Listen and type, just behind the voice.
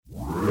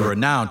You're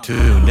now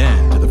tuned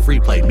in to the Free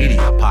Play Media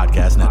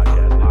Podcast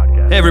Network.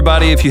 Hey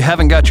everybody, if you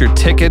haven't got your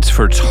tickets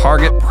for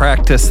Target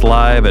Practice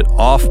Live at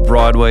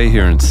Off-Broadway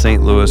here in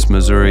St. Louis,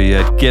 Missouri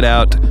yet, get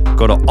out,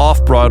 go to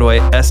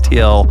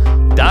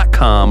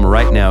offbroadwaystl.com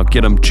right now.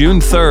 Get them June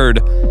 3rd.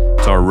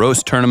 It's our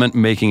roast tournament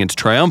making its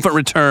triumphant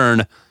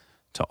return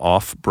to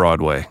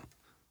Off-Broadway.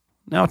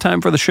 Now time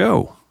for the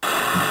show.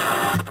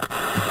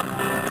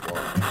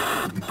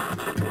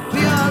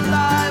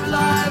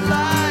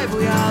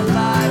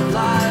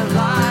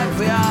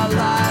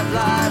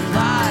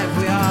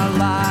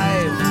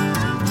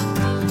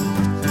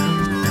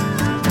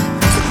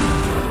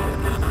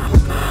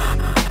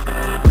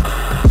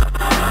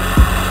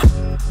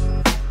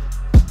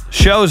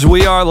 Shows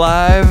We Are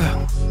Live,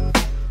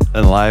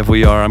 and live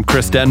we are. I'm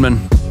Chris Denman.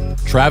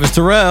 Travis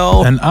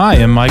Terrell. And I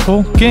am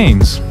Michael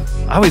Gaines.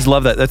 I always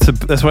love that.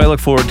 That's what I look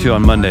forward to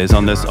on Mondays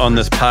on this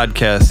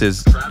podcast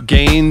is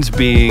Gaines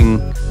being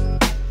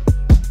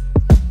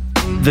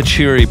the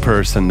cheery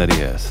person that he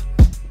is.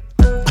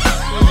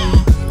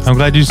 I'm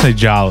glad you say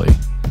jolly.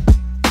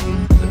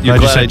 You're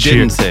glad I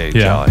didn't say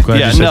jolly. I'm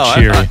glad you said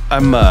cheery.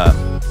 I'm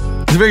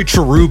He's very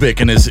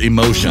cherubic in his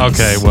emotions.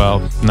 Okay,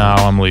 well, now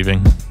I'm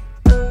leaving.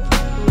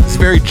 He's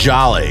very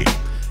jolly.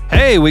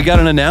 Hey, we got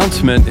an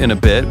announcement in a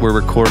bit. We're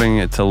recording.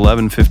 It's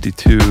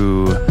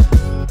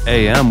 11:52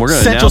 a.m. We're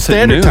going to announce Central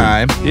Standard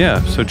Time.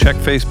 Yeah, so check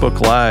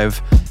Facebook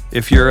Live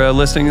if you're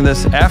listening to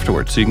this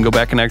afterwards. So you can go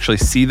back and actually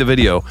see the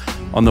video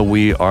on the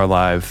We Are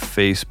Live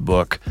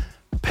Facebook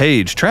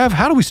page. Trav,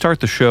 how do we start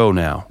the show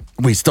now?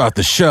 We start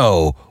the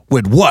show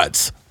with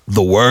What's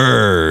the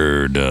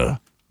Word?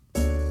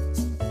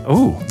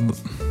 Oh,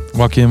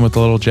 Walk in with a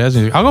little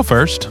jazzy. I'll go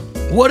first.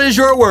 What is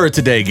your word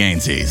today,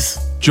 Gainsies?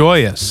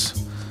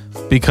 Joyous.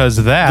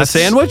 Because that's... the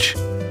sandwich?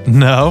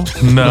 No.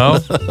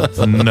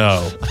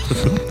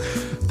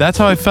 That's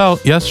how I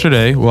felt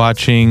yesterday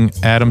watching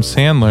Adam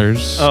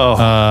Sandler's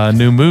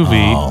new movie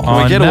on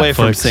Can we get Netflix away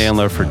from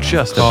Sandler for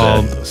just a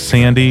called bit?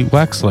 Sandy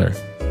Wexler.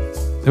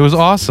 It was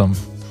awesome.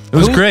 It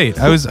was great.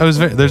 I was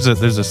very... There's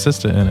a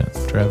sister in it,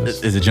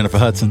 Travis. Is it Jennifer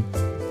Hudson?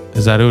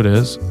 Is that who it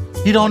is?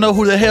 You don't know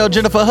who the hell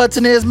Jennifer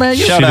Hudson is, man?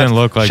 She didn't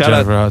look like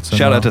Jennifer Hudson.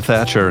 Shout out to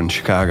Thatcher in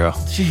Chicago.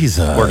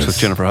 Jesus. Works with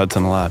Jennifer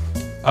Hudson a lot.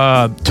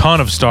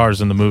 Ton of stars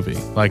in the movie.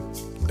 Like,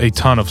 a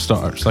ton of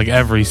stars. Like,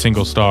 every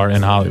single star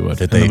in Hollywood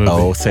Did in they the movie.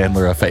 owe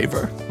Sandler a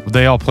favor?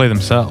 They all play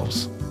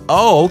themselves.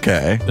 Oh,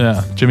 okay.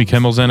 Yeah. Jimmy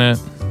Kimmel's in it.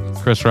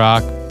 Chris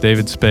Rock.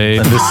 David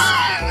Spade.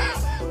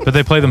 But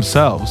they play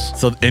themselves.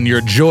 And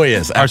you're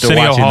joyous after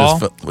Arsenio watching Hall?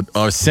 this film.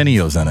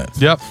 Arsenio's in it.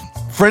 Yep.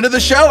 Friend of the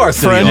show,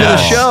 Arsenio. Friend of the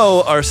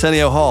show,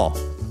 Arsenio Hall.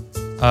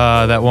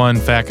 That one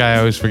fat guy, I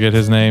always forget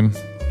his name.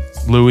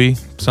 Louis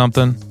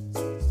something.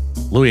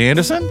 Louis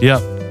Anderson?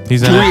 Yep.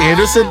 He's in Louis it.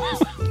 Anderson?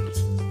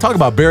 Talk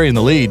about burying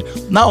the lead.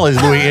 Not only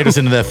is Louis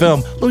Anderson in that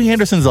film, Louis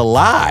Anderson's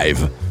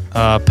alive.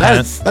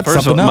 That's First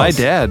of something all, my else.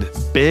 dad,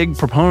 big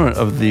proponent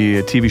of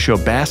the TV show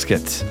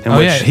Baskets, in Oh,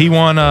 which yeah. He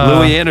won...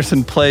 Louis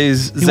Anderson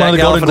plays won Zach the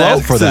Golden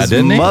Globe for that, Galifianakis'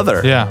 didn't he?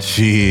 mother. Yeah.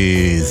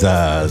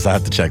 Jesus. I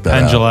have to check that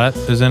And out. Gillette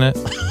is in it.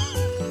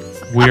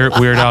 Weird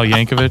Al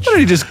Yankovic. Did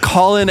he just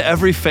call in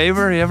every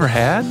favor he ever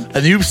had?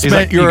 And you've spent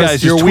like, you your guys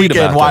just tweet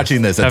weekend about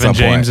watching this at Kevin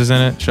some point. James is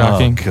in it.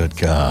 Shocking. Oh, good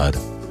God.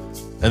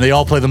 And they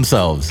all play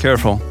themselves.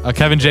 Careful.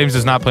 Kevin James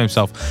does not play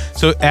himself.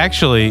 So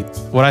actually,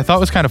 what I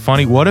thought was kind of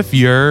funny, what if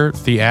you're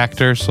the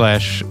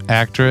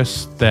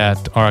actor/actress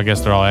that, or I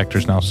guess they're all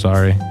actors now,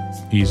 sorry.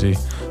 Easy.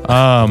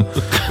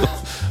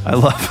 I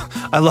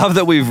love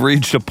that we've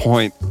reached a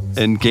point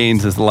in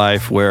Gaines'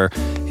 life where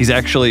he's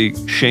actually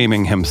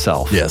shaming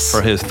himself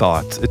for his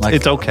thoughts.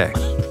 It's okay.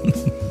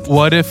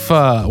 What if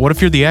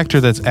you're the actor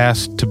that's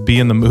asked to be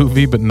in the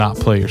movie but not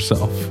play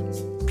yourself?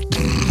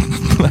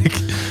 Like,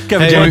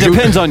 Kevin It James,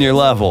 depends on your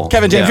level.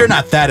 Kevin James, Yeah. you're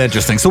not that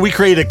interesting, so we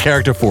created a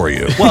character for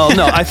you. Well,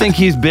 no, I think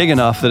he's big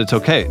enough that it's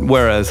okay.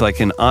 Whereas,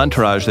 like in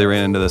Entourage, they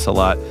ran into this a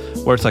lot,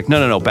 where it's like,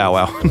 no, Bow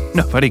Wow,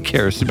 nobody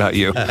cares about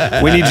you.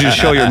 We need you to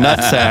show your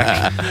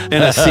nutsack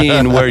in a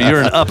scene where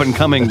you're an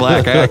up-and-coming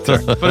black actor.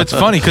 but it's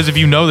funny because if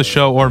you know the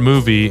show or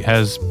movie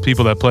has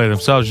people that play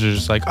themselves, you're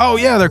just like, oh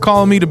yeah, they're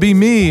calling me to be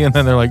me, and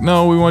then they're like,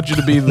 no, we want you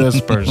to be this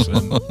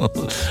person.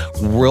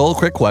 Real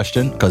quick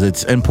question, because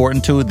it's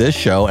important to this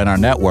show and our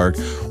network.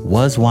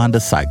 Was Wanda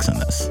Sykes in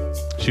this?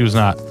 She was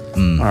not.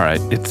 All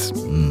right,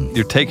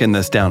 you're taking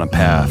this down a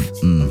path.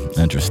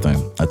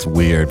 Interesting. That's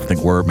weird. I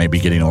think word may be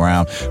getting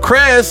around.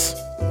 Chris,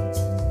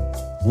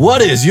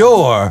 what is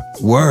your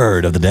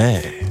word of the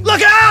day?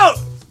 Look out!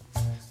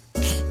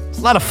 A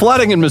lot of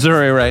flooding in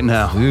Missouri right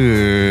now.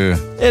 Ooh.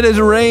 It has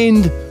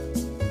rained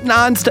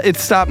nonstop.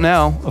 It's stopped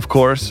now, of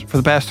course, for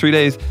the past 3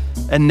 days.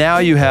 And now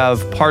you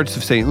have parts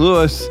of St.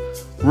 Louis,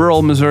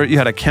 rural Missouri. You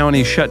had a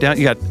county shut down.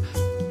 You got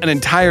an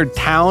entire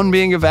town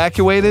being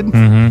evacuated.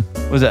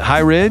 Mm-hmm. Was it High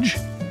Ridge?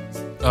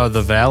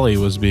 The valley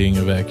was being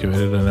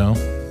evacuated, I know.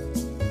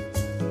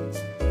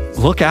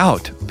 Look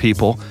out.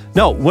 people.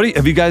 No,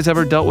 have you guys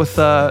ever dealt with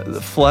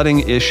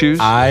flooding issues?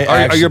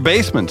 Are your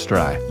basements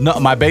dry? No,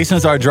 my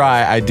basements are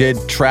dry. I did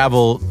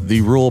travel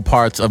the rural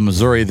parts of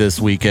Missouri this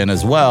weekend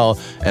as well,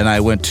 and I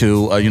went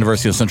to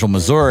University of Central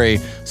Missouri,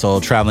 so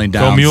traveling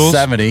down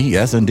 70.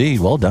 Yes, indeed.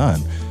 Well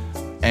done.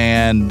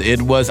 And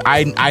it was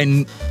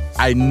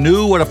I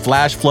knew what a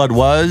flash flood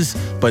was,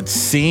 but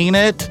seeing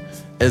it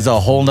is a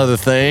whole nother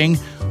thing.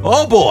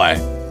 Oh boy,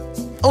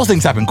 those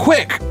things happen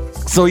quick.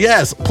 So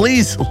yes,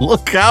 please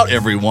look out,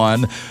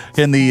 everyone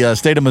in the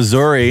state of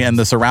Missouri and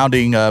the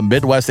surrounding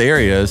Midwest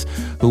areas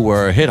who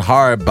were hit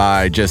hard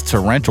by just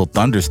torrential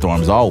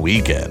thunderstorms all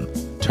weekend.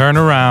 Turn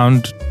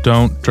around,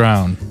 don't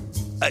drown.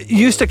 I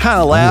used to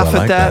kind of laugh I at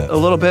like that that a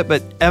little bit,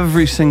 but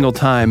every single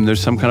time there's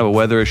some kind of a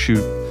weather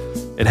issue,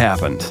 it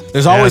happens.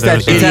 There's always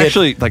that there's idiot.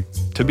 It's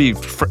actually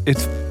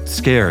it's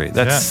scary.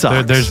 That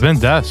sucks. There's been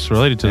deaths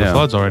related to the Yeah.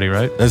 floods already,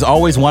 right? There's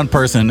always one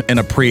person in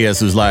a Prius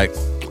who's like,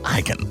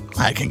 I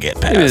can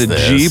get past Maybe a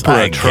this. Jeep or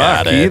I a truck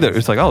got it." either.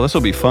 It's like, oh, this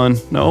will be fun.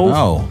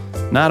 No,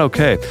 not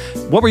okay.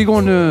 What were you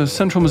going to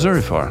Central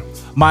Missouri for?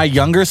 My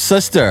younger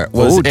sister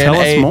was tell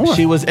us more.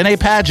 She was in a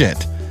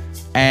pageant.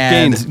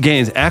 And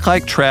Gaines, act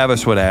like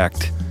Travis would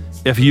act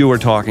if you were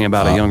talking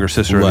about a younger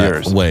sister of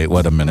yours. Wait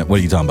a minute.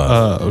 What are you talking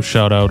about?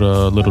 Shout out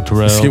Little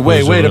Terrell.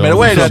 Wait a minute.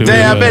 Wait a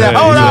damn minute.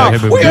 Hold on.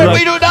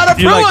 We do not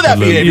approve of that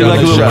behavior. You like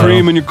on a the little show.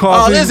 cream in your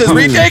coffee? Oh, this is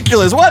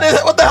ridiculous. What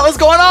the hell is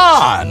going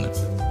on?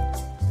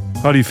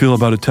 How do you feel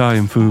about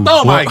Italian food?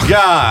 Oh my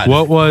God.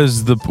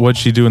 What'd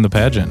she do in the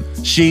pageant?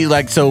 She it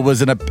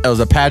was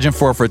a pageant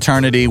for a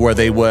fraternity where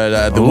they would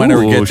the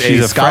winner gets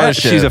a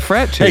scholarship. She's a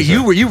frat chaser.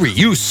 Hey,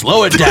 you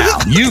slow it down.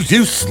 you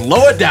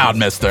slow it down,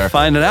 mister.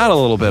 Find it out a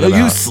little bit.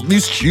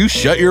 You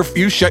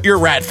shut your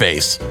rat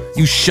face.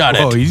 You shut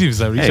it. Oh, you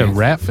said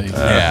rat face.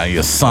 Yeah,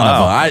 you son of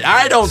a.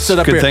 I don't sit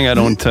up Good here. thing I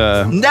don't.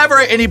 Never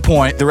at any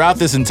point throughout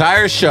this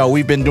entire show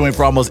we've been doing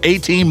for almost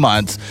 18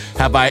 months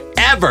have I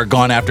ever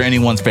gone after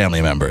anyone's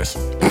family members.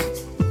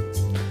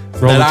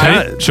 Roll the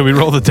tape? Should we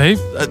roll the tape?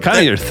 Kind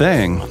of your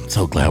thing. I'm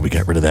so glad we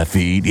got rid of that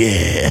feed.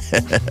 Yeah.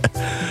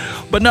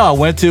 But no, I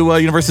went to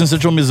University of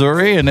Central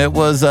Missouri, and it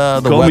was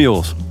Go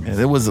Mules.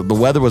 The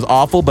weather was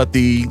awful, but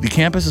the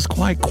campus is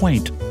quite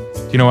quaint.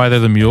 Do you know why they're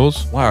the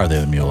mules? Why are they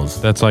the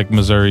mules? That's like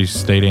Missouri's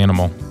state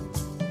animal.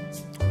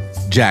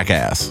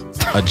 Jackass.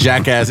 A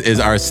jackass is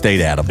our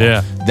state animal.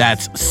 Yeah.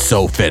 That's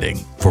so fitting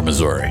for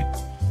Missouri.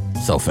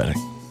 So fitting.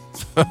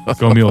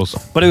 Go Mules.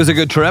 But it was a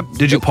good trip.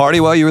 Did you party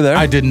while you were there?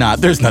 I did not.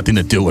 There's nothing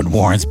to do in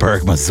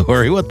Warrensburg,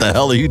 Missouri. What the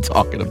hell are you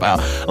talking about?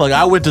 Look,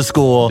 I went to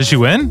school. Did she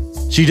win?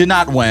 She did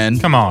not win.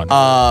 Come on.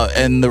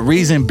 And the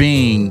reason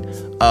being,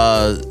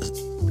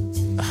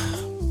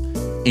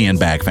 Ian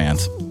Bag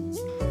fans.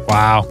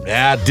 Wow.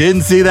 Yeah,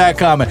 didn't see that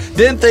coming.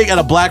 Didn't think at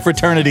a black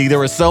fraternity there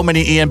were so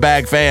many Ian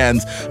Bag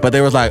fans, but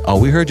they was like, oh,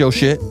 we heard your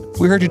shit.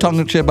 We heard you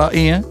talking shit about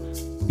Ian.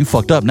 You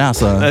fucked up now,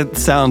 son. That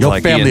sounds your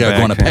like family Ian are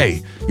going to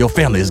Bag. pay. Your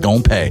family is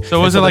going to pay. So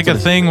was it like a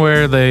thing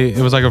where it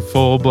was like a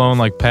full-blown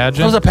like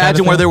pageant? It was a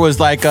pageant where there was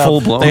like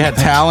Full-blown they had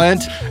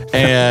talent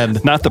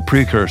and Not the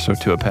precursor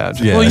to a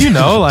pageant. Yeah. Well, you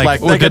know,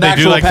 like an did they do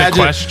actual like pageant.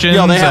 the questions? You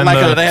know, they had and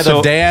like they had so-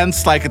 a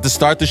dance like to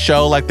start the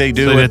show, like they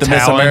do They with had the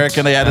Miss talent,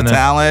 American. They had a and then-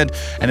 talent,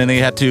 and then they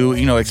had to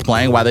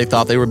explain why they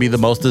thought they would be the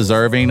most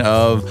deserving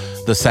of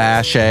the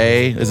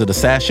sachet. Is it a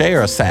sachet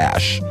or a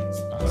sash?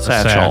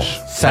 Satchel.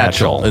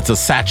 Satchel. It's a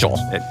satchel.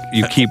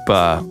 You keep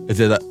Is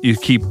it? you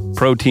keep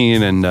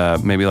protein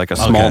and maybe like a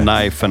small Okay.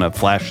 knife and a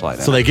flashlight.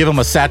 So they give him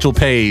a Satchel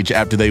Paige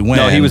after they win.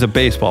 no, he was a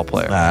baseball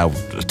player.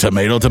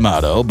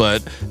 Tomato,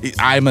 but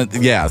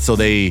so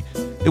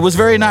it was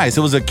very nice.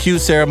 It was a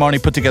cute ceremony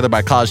put together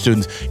by college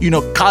students.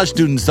 College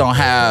students don't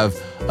have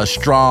a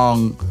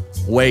strong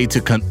way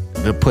to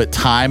put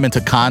time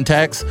into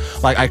context.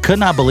 Like, I could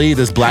not believe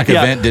this black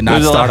Yeah, event did not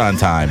there's a start lot- on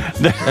time.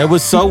 It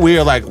was so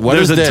weird. Like, what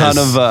is There's a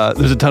this?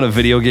 there's a ton of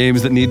video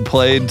games that need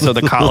played, so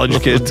the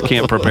college kids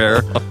can't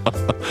prepare.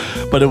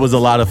 But it was a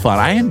lot of fun.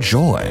 I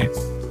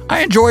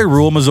enjoy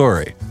rural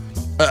Missouri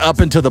up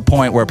until the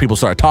point where people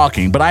start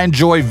talking, but I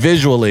enjoy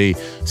visually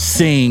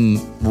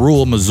seeing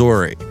rural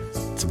Missouri.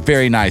 It's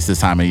very nice this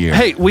time of year.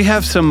 Hey, we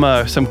have some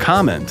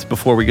comments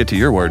before we get to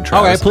your word,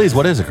 Travis. Okay, please.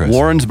 What is it, Chris?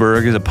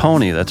 Warrensburg is a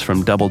pony. That's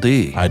from Double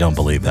D. I don't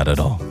believe that at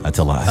all. That's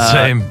a lie.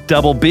 Same.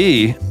 Double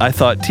B, I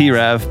thought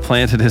T-Rav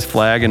planted his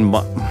flag in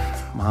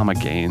Mama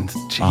Gaines.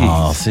 Jeez.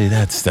 Oh, see,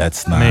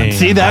 that's not. Man.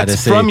 See,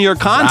 that's from your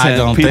content. I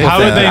don't People think How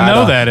think would they I know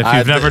don't- that if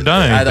you've never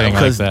done anything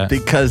like that?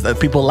 Because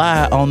people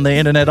lie on the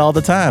internet all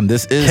the time.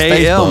 This is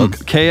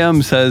Facebook.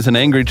 KM says an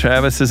angry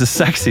Travis is a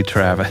sexy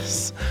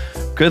Travis.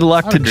 Good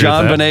luck to agree with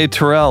John that. Benet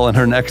Terrell in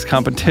her next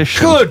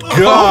competition. Good God.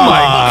 Oh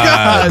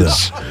my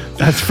gosh.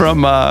 That's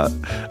from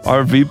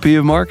our VP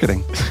of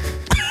marketing.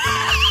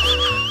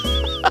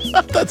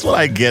 That's what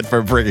I get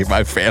for bringing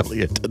my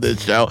family into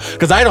this show.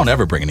 Because I don't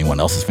ever bring anyone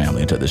else's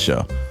family into this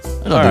show.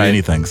 I don't do right.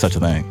 anything, such a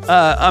thing.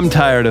 I'm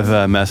tired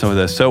of messing with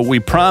this. So we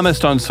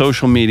promised on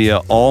social media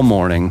all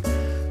morning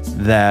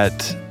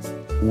that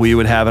we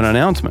would have an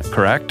announcement,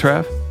 correct,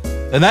 Trev?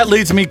 And that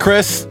leads me,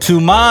 Chris, to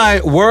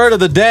my word of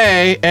the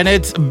day, and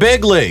it's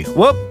bigly.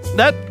 Whoop.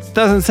 That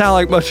doesn't sound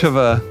like much of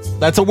a...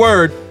 That's a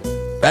word.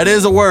 That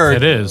is a word.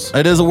 It is.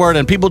 It is a word,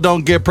 and people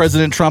don't give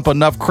President Trump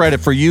enough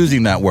credit for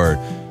using that word.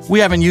 We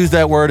haven't used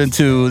that word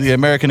into the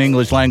American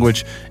English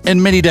language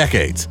in many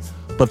decades.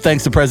 But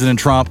thanks to President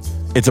Trump,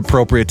 it's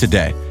appropriate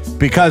today.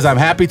 Because I'm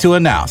happy to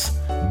announce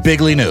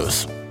bigly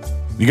news.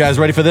 You guys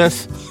ready for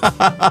this?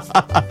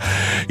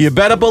 You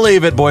better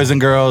believe it, boys and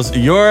girls.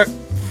 Your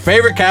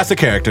favorite cast of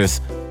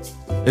characters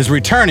is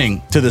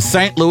returning to the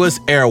St. Louis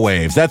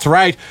airwaves. That's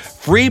right.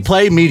 Free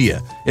Play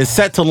Media is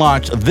set to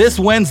launch this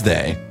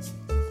Wednesday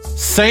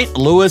St.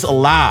 Louis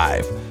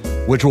Live,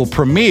 which will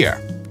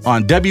premiere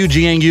on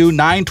WGNU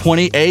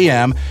 920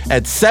 AM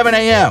at 7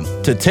 a.m.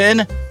 to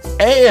 10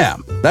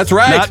 a.m. That's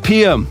right. Not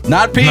PM.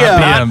 Not PM.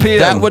 Not PM.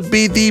 That would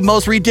be the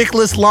most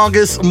ridiculous,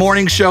 longest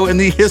morning show in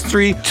the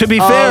history. To be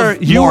fair,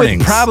 you mornings.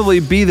 would probably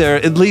be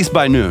there at least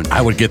by noon.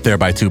 I would get there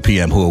by 2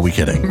 p.m. Who are we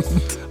kidding?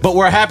 But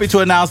we're happy to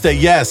announce that,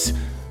 yes,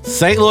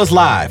 St. Louis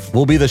Live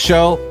will be the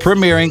show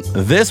premiering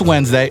this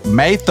Wednesday,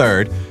 May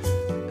 3rd,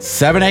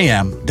 7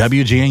 a.m.,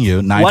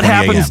 WGNU, 9:20 What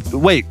happens?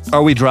 a.m. Wait,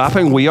 are we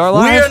dropping We Are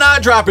Live? We are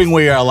not dropping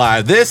We Are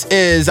Live. This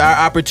is our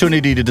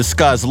opportunity to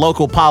discuss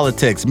local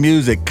politics,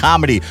 music,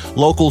 comedy,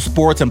 local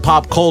sports, and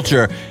pop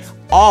culture,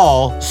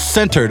 all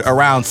centered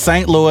around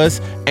St. Louis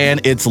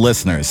and its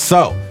listeners.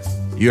 So,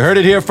 you heard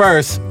it here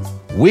first.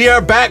 We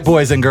are back,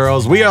 boys and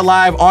girls. We are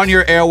live on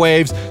your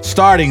airwaves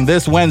starting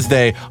this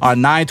Wednesday on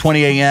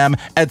 9:20 a.m.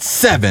 at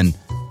 7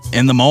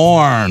 in the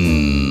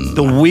morning.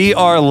 The We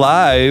Are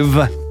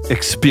Live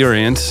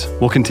experience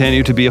will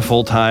continue to be a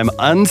full-time,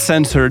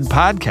 uncensored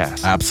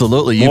podcast.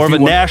 Absolutely. More of a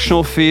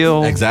national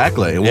feel.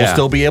 Exactly. We'll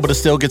still be able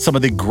to get some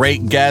of the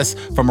great guests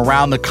from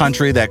around the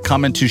country that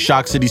come into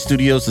Shock City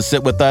Studios to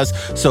sit with us.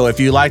 So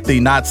if you like the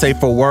Not Safe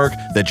for Work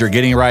that you're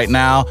getting right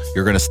now,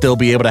 you're going to still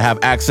be able to have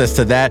access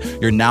to that.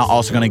 You're now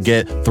also going to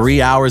get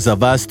 3 hours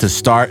of us to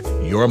start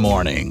your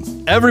morning.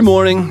 Every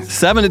morning,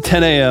 7 to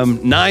 10 a.m.,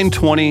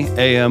 9:20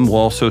 a.m. We'll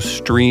also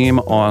stream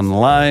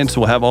online,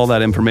 so we'll have all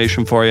that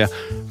information for you.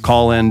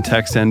 Call in,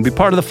 text in, be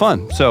part of the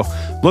fun. So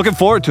looking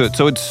forward to it.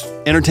 So it's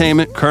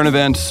entertainment, current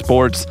events,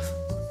 sports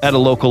at a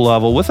local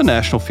level with a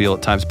national feel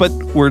at times. But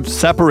we're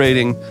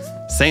separating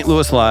St.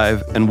 Louis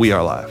Live and We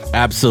Are Live.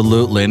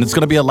 Absolutely. And it's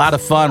going to be a lot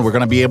of fun. We're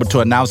going to be able to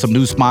announce some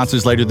new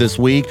sponsors later this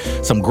week.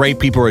 Some great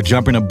people are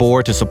jumping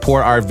aboard to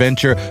support our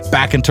venture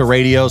back into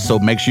radio. So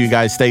make sure you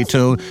guys stay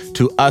tuned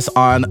to us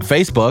on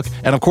Facebook.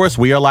 And of course,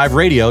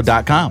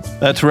 weareliveradio.com.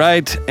 That's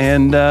right.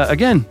 And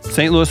again,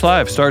 St. Louis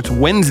Live starts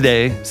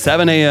Wednesday,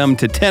 7 a.m.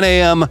 to 10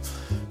 a.m.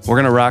 We're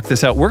going to rock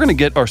this out. We're going to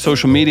get our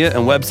social media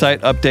and website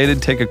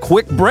updated. Take a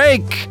quick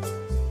break.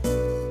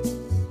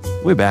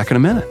 We'll be back in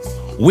a minute.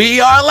 We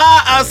are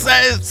live.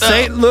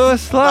 St.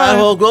 Louis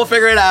Live. We'll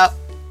figure it out.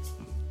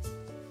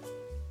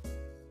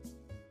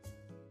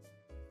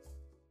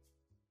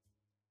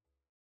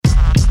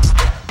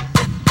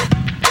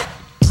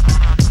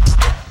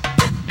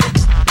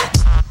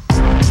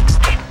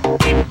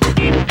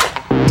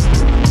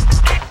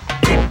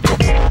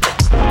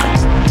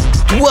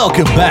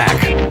 Welcome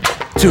back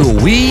to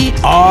We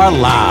Are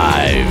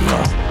Live.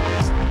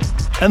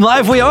 And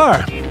live we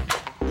are.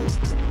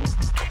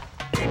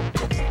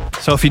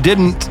 So if you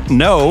didn't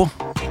know,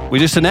 we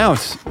just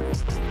announced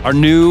our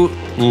new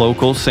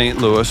local St.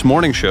 Louis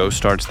morning show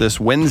starts this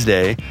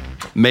Wednesday,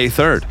 May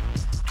 3rd.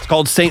 It's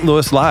called St.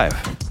 Louis Live.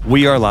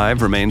 We Are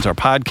Live remains our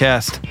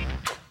podcast.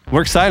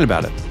 We're excited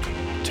about it.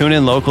 Tune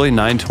in locally,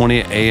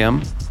 9:20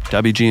 a.m.,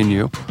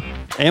 WGNU,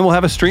 and we'll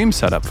have a stream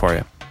set up for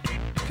you.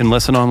 You can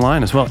listen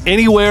online as well,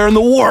 anywhere in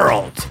the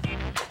world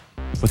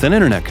with an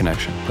internet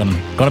connection.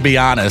 Gonna be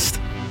honest,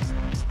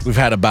 we've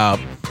had about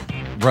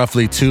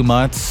roughly 2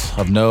 months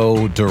of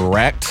no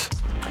direct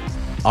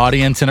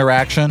audience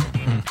interaction.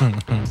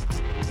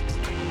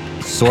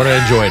 Sort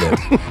of enjoyed it.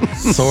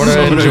 Sort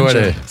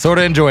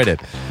of enjoyed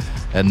it.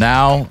 And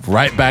now,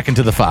 right back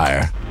into the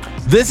fire.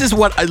 This is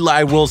what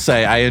I will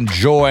say. I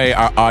enjoy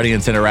our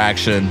audience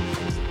interaction,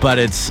 but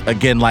it's,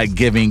 again, like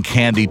giving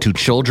candy to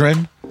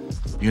children.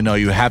 You know,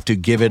 you have to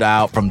give it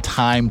out from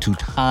time to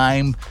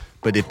time,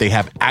 but if they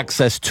have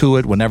access to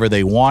it whenever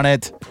they want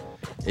it,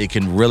 it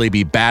can really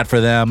be bad for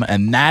them.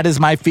 And that is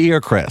my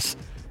fear, Chris,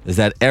 is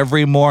that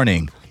every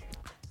morning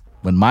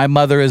when my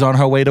mother is on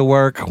her way to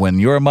work, when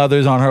your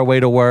mother's on her way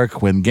to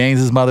work, when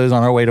Gaines's mother is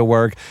on her way to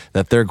work,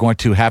 that they're going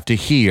to have to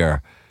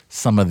hear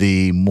some of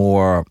the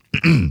more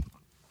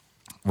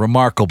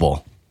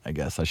remarkable, I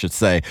guess I should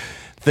say,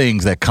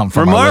 things that come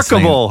from Remarkable. Our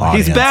listening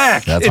audience. He's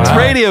back. That's It's right.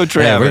 Radio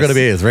Travis.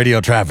 Yeah, it's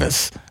Radio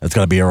Travis. It's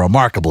going to be a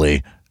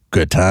remarkably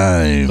good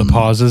time. The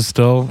pauses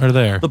still are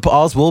there. The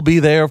pause will be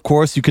there, of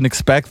course. You can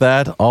expect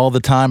that all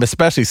the time,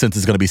 especially since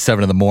it's going to be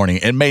 7 in the morning.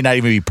 It may not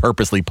even be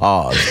purposely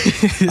paused.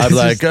 I'm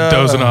like,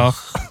 dozing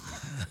off.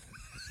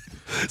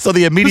 So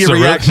the immediate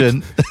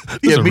reaction.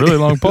 This is a really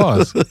long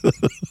pause.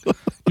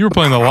 You were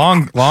playing the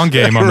long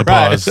game on the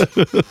pause.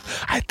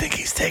 I think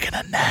he's taking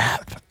a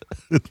nap.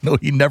 No,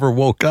 he never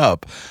woke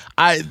up.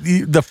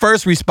 The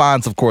first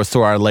response, of course,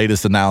 to our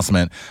latest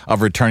announcement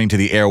of returning to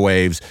the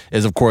airwaves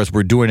is, of course,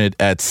 we're doing it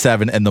at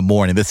 7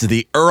 a.m. This is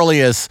the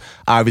earliest,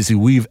 obviously,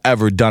 we've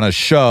ever done a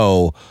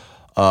show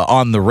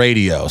on the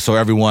radio.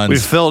 So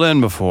we've filled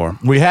in before.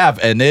 We have,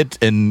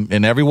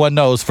 and everyone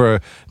knows,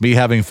 for me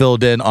having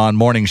filled in on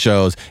morning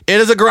shows, it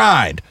is a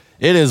grind.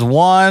 It is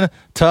one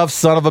tough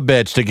son of a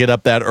bitch to get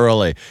up that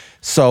early.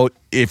 So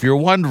if you're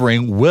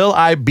wondering, will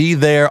I be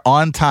there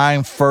on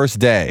time first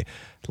day?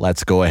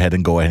 Let's go ahead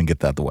and get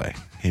that out the way.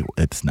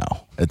 It's no.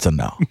 It's a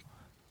no.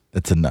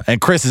 It's a no. And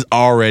Chris is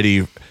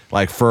already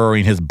like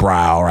furrowing his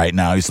brow right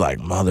now. He's like,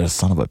 mother,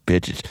 son of a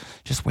bitch,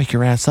 just wake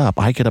your ass up.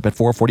 I get up at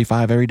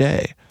 4:45 every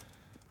day.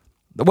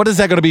 What is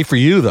that going to be for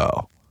you,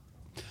 though?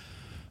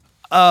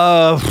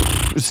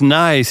 It's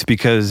nice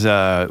because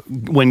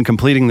when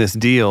completing this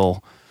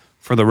deal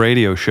for the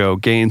radio show,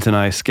 Gaines and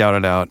I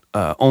scouted out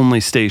only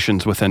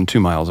stations within 2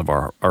 miles of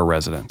our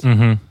residence.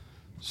 Mm-hmm.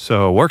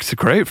 So it works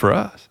great for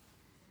us.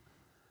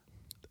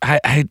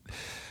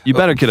 You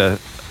better get a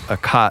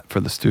cot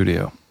for the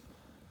studio.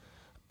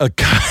 A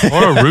cot?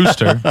 Or a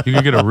rooster. You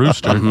could get a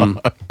rooster. Mm-hmm.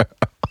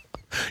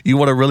 You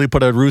want to really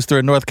put a rooster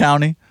in North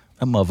County?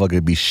 That motherfucker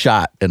would be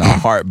shot in a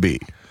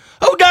heartbeat.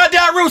 Who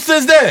goddamn rooster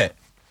is that?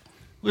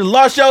 We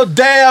lost your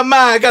damn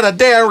mind. Got a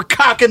damn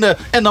cock in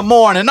the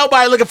morning.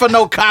 Nobody looking for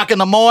no cock in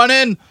the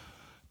morning.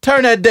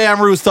 Turn that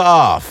damn rooster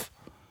off.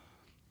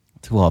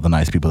 To all the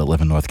nice people that live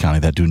in North County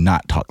that do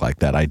not talk like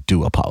that, I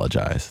do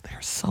apologize.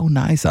 They're so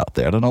nice out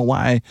there. I don't know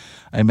why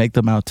I make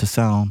them out to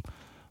sound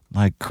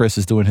like Chris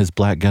is doing his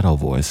black ghetto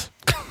voice.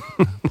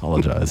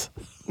 Apologize.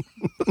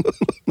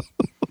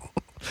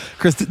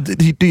 Chris,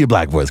 do your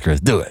black voice, Chris.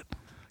 Do it.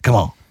 Come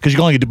on. Because you're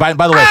going to by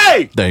the way.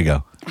 Hey! There you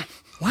go.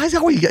 Why is he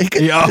always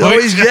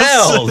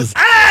yells?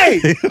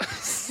 Hey!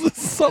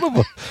 Son of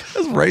a...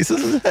 That's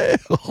racist as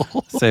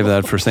hell. Save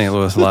that for St.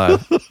 Louis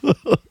Live.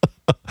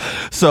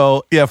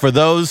 So, yeah, for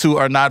those who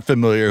are not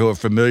familiar, who are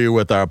familiar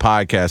with our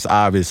podcast,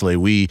 obviously,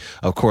 we,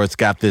 of course,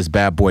 got this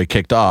bad boy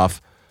kicked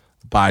off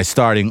by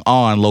starting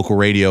on local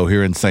radio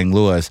here in St.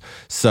 Louis.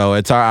 So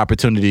it's our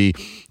opportunity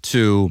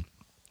to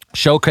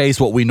showcase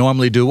what we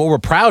normally do, what we're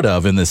proud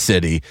of in the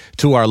city,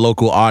 to our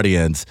local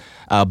audience.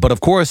 But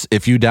of course,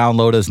 if you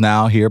download us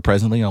now here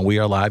presently on We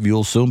Are Live,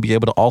 you'll soon be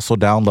able to also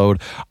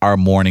download our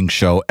morning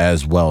show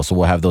as well. So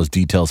we'll have those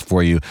details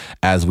for you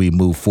as we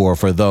move forward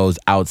for those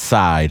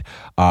outside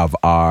of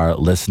our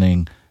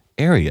listening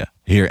area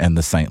here in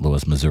the St.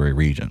 Louis, Missouri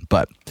region.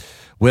 But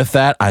with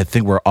that, I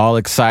think we're all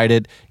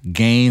excited.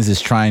 Gaines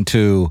is trying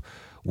to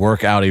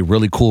work out a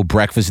really cool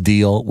breakfast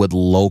deal with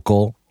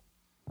local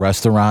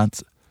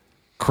restaurants.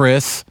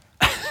 Chris,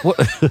 we're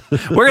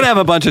going to have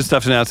a bunch of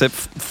stuff to announce.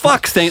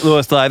 Fuck St.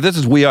 Louis Live. This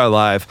is We Are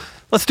Live.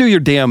 Let's do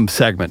your damn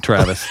segment,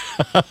 Travis.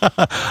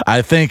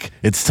 I think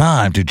it's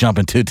time to jump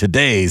into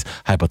today's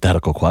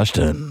hypothetical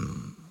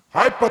question.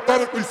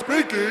 Hypothetically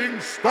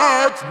speaking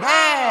starts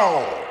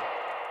now.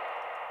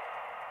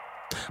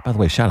 By the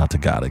way, shout out to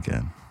God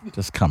again.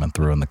 Just coming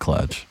through in the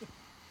clutch.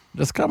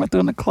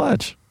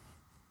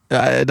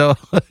 I know.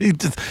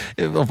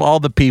 Of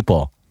all the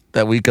people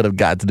that we could have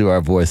got to do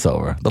our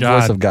voiceover, the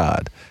voice of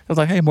God. It was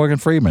like, hey, Morgan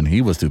Freeman,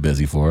 he was too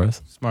busy for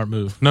us. Smart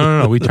move.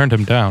 No. We turned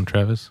him down,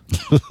 Travis.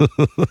 All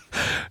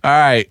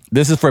right.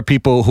 This is for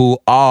people who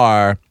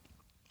are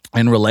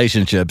in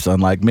relationships,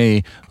 unlike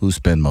me, who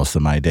spend most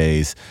of my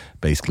days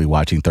basically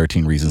watching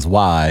 13 Reasons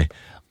Why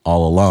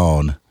all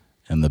alone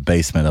in the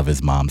basement of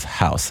his mom's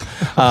house.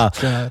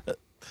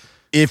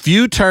 If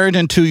you turned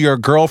into your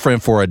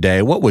girlfriend for a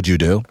day, what would you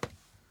do?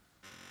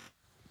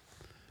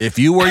 If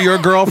you were your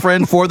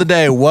girlfriend for the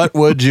day, what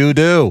would you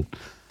do?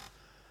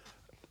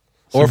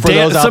 Or for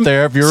those out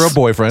there, if you're a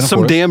boyfriend,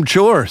 some damn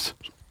chores.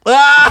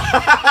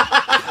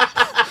 I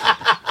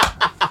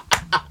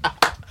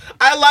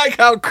like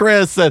how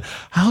Chris said,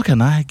 how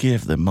can I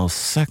give the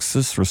most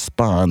sexist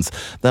response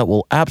that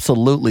will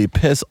absolutely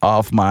piss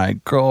off my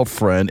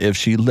girlfriend if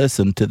she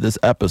listened to this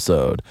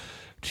episode?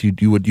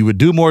 You would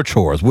do more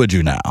chores, would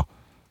you now?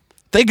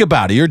 Think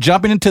about it. You're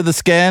jumping into the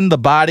skin, the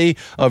body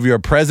of your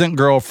present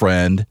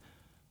girlfriend.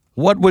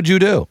 What would you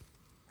do?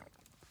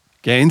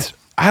 Gaines?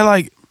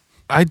 I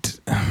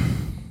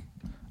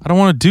don't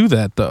want to do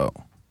that, though.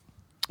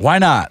 Why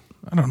not?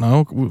 I don't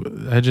know.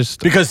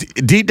 Because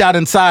deep down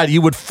inside,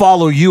 you would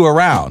follow you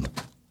around.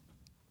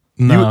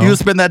 No. You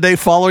spend that day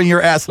following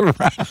your ass around.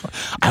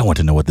 I want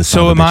to know what this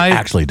son of a bitch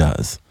actually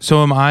does.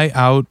 So am I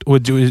out?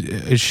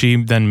 Is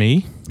she then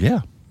me? Yeah.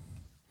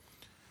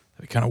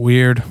 That'd be kind of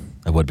weird.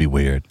 That would be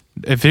weird.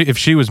 If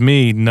she was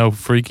me, no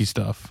freaky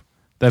stuff.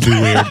 That'd be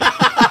weird.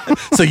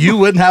 So you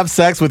wouldn't have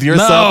sex with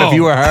yourself if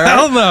you were her?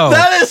 Hell no.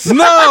 That is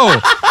no.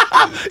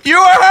 You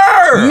were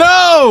her.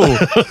 No.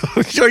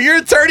 So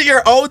you're turning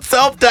your own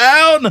self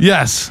down?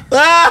 Yes.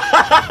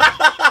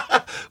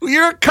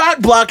 You're cock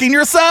blocking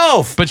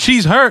yourself. But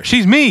she's her.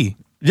 She's me.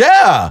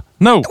 Yeah.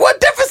 No. What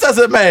difference does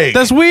it make?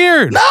 That's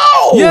weird.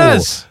 No.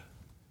 Yes.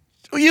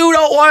 You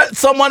don't want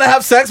someone to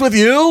have sex with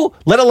you,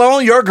 let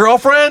alone your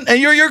girlfriend, and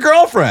you're your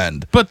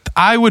girlfriend. But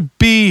I would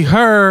be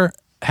her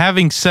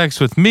having sex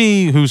with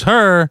me, who's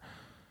her.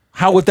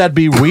 How would that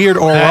be weird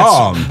or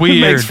wrong? Weird.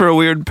 It makes for a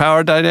weird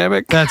power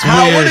dynamic. That's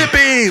How weird. would it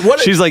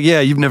be? She's like, yeah,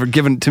 you've never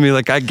given it to me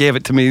like I gave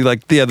it to me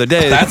like the other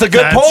day. That's a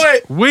good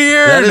point.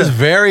 Weird. That is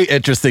very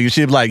interesting.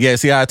 She'd be like, yeah,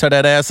 see how I turned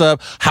that ass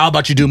up? How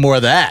about you do more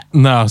of that?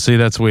 No, see,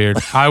 that's weird.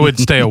 I would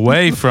stay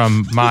away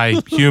from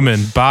my human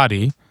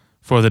body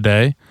for the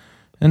day,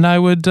 and I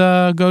would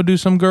go do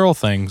some girl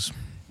things.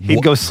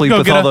 He'd go sleep Go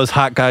with get all a- those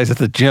hot guys at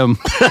the gym.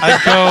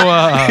 I'd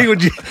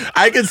go.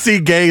 I could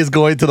see gays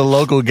going to the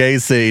local gay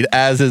scene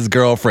as his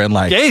girlfriend.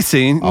 Like, Gay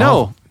scene?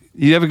 No.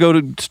 You ever go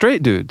to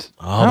straight dudes.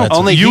 oh, that's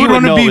Only you he would would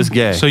want to know be it was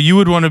gay. So you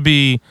would want to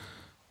be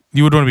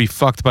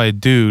fucked by a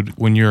dude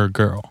when you're a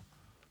girl.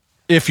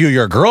 if you're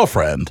your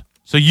girlfriend.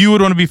 So you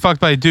would want to be fucked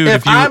by a dude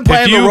If I'm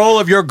playing the role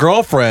of your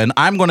girlfriend,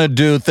 I'm going to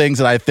do things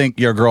that I think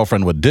your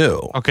girlfriend would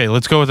do. Okay,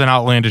 let's go with an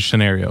outlandish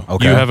scenario.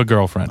 Okay. You have a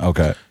girlfriend.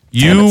 Okay.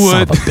 You Damn it, son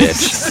would of a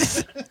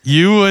bitch.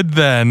 you would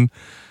then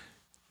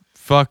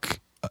fuck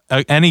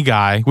any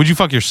guy. Would you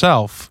fuck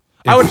yourself?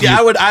 I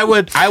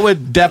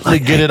would definitely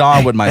get it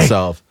on with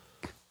myself.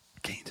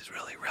 Gaines is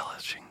really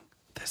relishing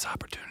this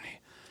opportunity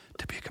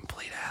to be a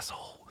complete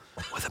asshole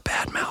with a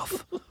bad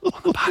mouth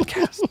on the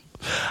podcast.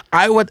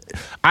 I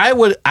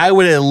would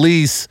at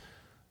least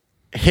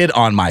hit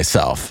on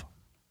myself.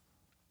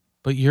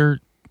 But you're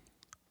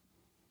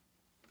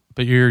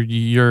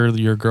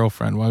your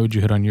girlfriend. Why would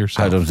you hit on I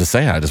yourself? was just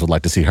saying, I just would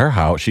like to see her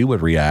how she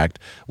would react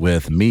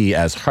with me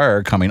as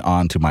her coming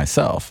on to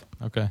myself.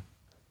 Okay.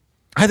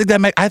 I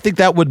think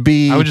that would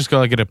be. I would just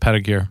go get a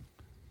pedicure.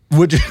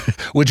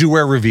 Would you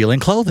wear revealing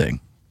clothing?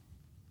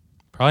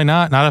 Probably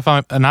not. Not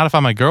if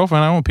I'm my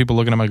girlfriend. I don't want people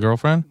looking at my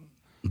girlfriend.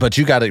 But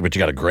you got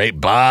a great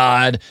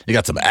bod. You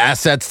got some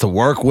assets to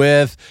work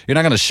with. You're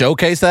not going to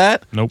showcase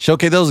that? Nope.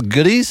 Showcase those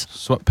goodies?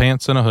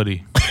 Sweatpants and a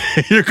hoodie.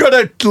 You're going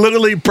to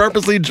literally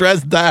purposely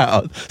dress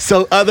down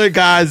so other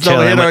guys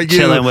don't hit on you.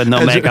 Chilling with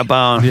no makeup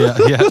on. Yeah.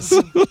 Yes.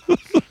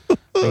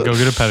 And go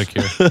get a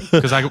pedicure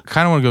because I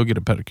kind of want to go get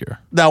a pedicure.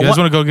 Now, you guys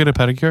what- want to go get a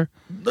pedicure?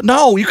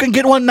 No, you can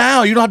get one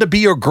now. You don't have to be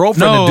your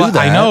girlfriend No, to do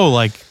that. I know.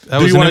 Like that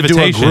Do was you an want to do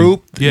a invitation.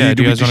 group? Yeah.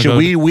 Do you guys want to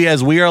should go? we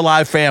as We Are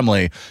Live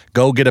family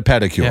go get a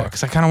pedicure? Yeah,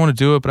 because I kind of want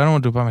to do it, but I don't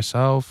want to do it by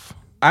myself.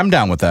 I'm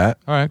down with that.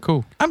 All right,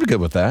 cool. I'm good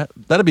with that.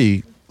 That'd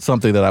be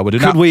something that I would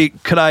do.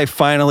 Could I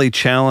finally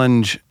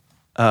challenge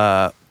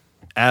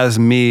as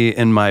me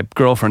in my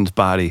girlfriend's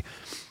body?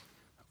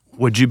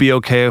 Would you be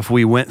okay if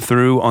we went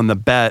through on the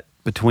bet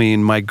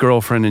between my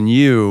girlfriend and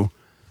you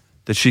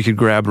that she could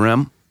grab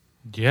Rem?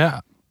 Yeah,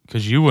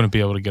 because you wouldn't be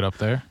able to get up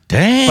there.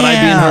 Damn. But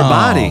I'd be in her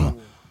body.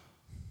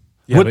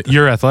 Yeah, but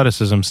your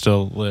athleticism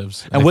still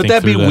lives. And I would think,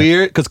 that be through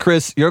weird? Because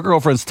Chris, your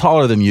girlfriend's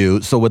taller than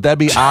you, so would that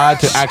be odd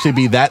to actually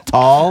be that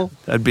tall?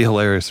 That'd be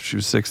hilarious if she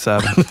was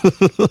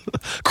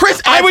 6'7".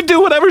 Chris, I would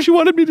do whatever she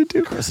wanted me to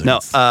do. Chris, No,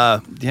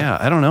 yeah,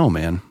 I don't know,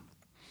 man.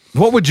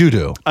 what would you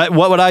do?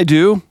 What would I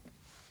do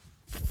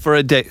for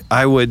a date?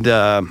 I would.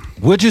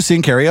 Would you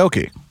sing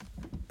karaoke?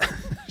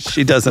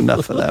 She does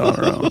enough of that on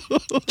her own.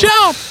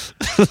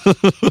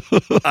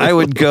 Jump! I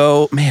would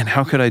go. Man,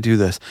 how could I do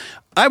this?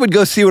 I would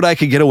go see what I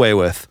could get away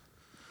with.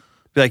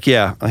 Be like,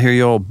 yeah, I hear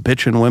you all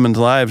bitching women's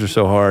lives are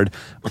so hard.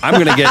 I'm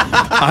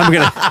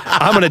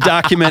gonna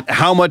document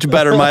how much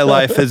better my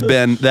life has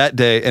been that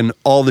day and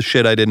all the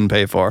shit I didn't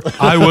pay for.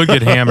 I would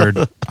get hammered.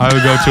 I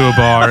would go to a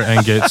bar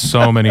and get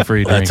so many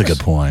free drinks. That's a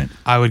good point.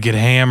 I would get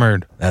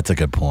hammered. That's a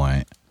good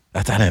point.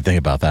 I didn't think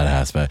about that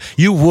aspect.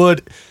 You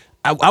would.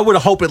 I would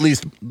hope at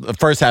least the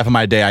first half of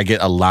my day I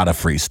get a lot of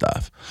free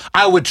stuff.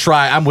 I would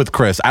try. I'm with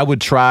Chris. I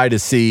would try to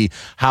see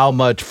how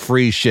much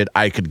free shit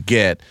I could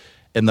get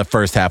in the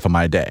first half of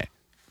my day.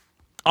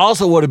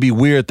 Also, would it be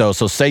weird though?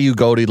 So say you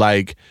go to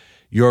like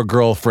your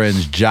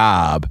girlfriend's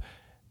job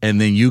and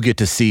then you get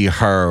to see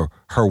her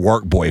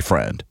work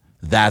boyfriend.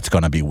 That's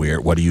going to be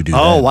weird. What do you do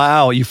Oh, then?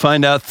 wow. You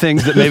find out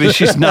things that maybe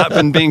she's not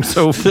been being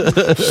so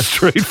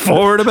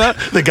straightforward about.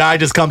 The guy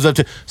just comes up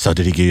to, so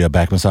did he give you a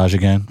back massage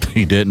again?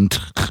 He didn't.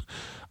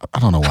 I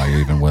don't know why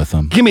you're even with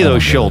him. Give me I don't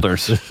those get it.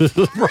 shoulders.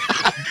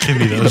 Give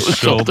me those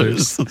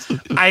shoulders.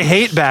 I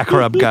hate back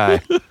rub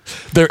guy.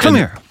 They're Come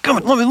in- here. Come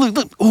on. Let me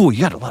look. Oh,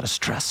 you got a lot of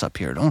stress up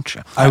here, don't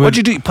you? would- What'd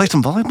you do? You play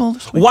some volleyball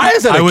this week? Why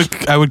is that?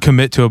 I would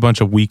commit to a bunch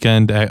of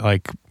weekend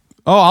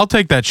I'll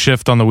take that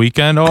shift on the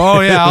weekend. Oh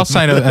yeah, I'll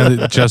sign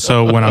up just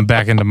so when I'm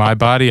back into my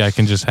body, I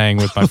can just hang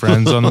with my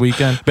friends on the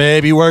weekend.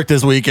 Baby, work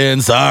this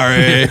weekend.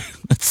 Sorry.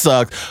 It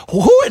sucks.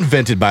 Who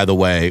invented, by the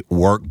way,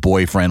 work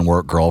boyfriend,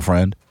 work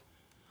girlfriend?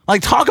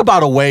 Like, talk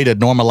about a way to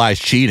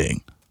normalize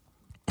cheating.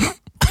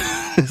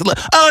 It's like,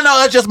 oh, no,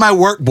 that's just my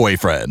work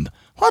boyfriend.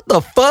 What the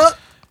fuck?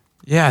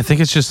 Yeah, I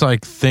think it's just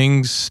like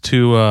things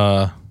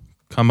to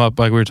come up.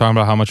 Like we were talking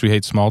about how much we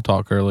hate small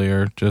talk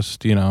earlier.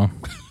 Just,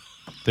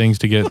 things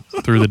to get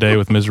through the day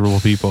with miserable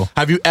people.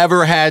 Have you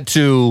ever had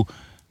to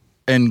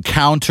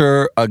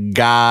encounter a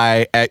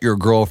guy at your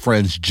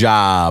girlfriend's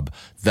job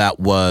that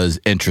was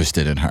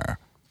interested in her?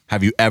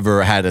 Have you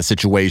ever had a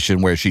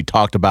situation where she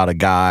talked about a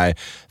guy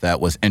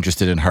that was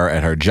interested in her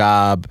at her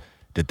job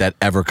Did that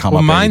ever come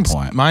up at any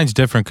point? Mine's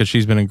different because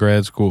she's been in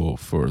grad school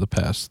for the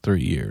past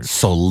 3 years.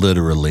 So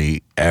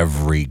literally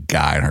every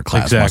guy in her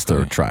class wants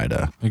to try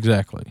to.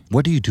 Exactly.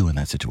 What do you do in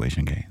that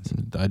situation, Gaines?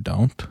 I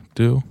don't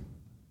do.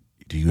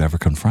 Do you ever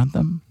confront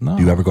them? No.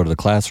 Do you ever go to the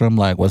classroom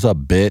like, what's up,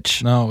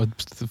 bitch? No,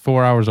 it's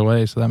 4 hours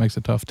away, so that makes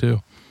it tough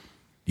too.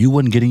 You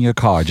wouldn't get in your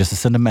car just to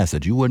send a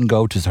message. You wouldn't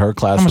go to her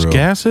classroom. How much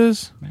gas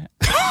is?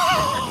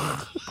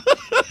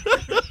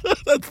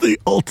 That's the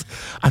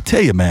I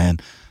tell you, man,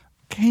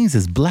 Gaines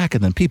is blacker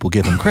than people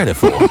give him credit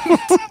for.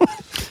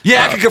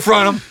 Yeah, I can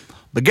confront him.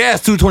 The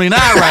gas $2.29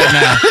 right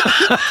now.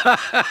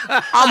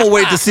 I'm going to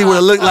wait to see what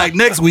it look like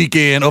next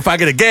weekend, or if I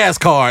get a gas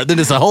card, then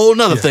it's a whole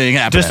nother thing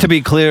happening. Just to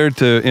be clear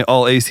to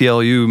all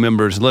ACLU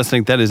members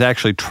listening, that is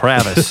actually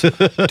Travis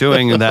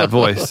doing that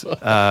voice.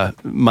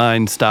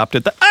 Mine stopped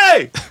at the,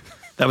 hey!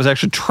 That was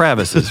actually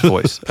Travis's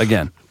voice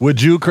again.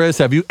 Would you, Chris,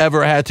 have you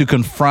ever had to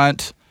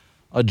confront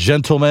a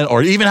gentleman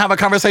or even have a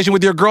conversation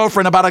with your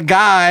girlfriend about a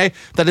guy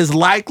that is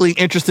likely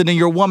interested in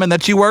your woman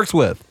that she works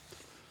with?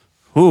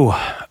 Ooh,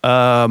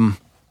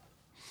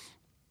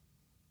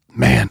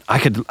 man, I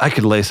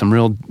could lay some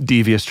real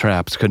devious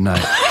traps, couldn't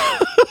I?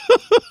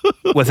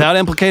 Without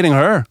implicating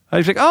her.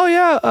 I'd be like, oh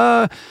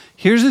yeah,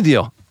 here's the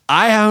deal.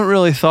 I haven't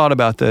really thought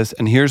about this,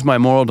 and here's my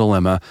moral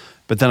dilemma.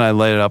 But then I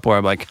laid it up where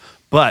I'm like,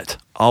 but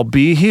I'll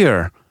be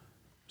here.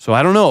 So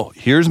I don't know.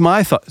 Here's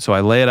my thought. So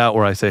I lay it out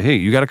where I say, hey,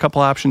 you got a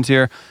couple options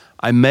here.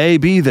 I may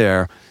be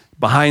there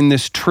behind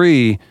this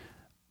tree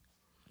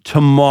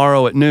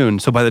tomorrow at noon.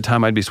 So by the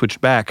time I'd be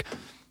switched back,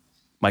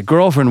 my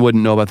girlfriend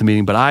wouldn't know about the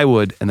meeting, but I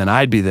would, and then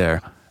I'd be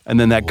there. And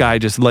then that guy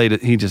just laid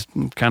it. He just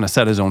kind of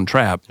set his own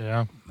trap.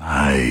 Yeah.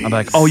 Nice. I'm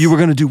like, oh, you were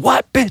going to do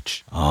what,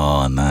 bitch?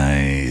 Oh,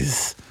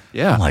 nice.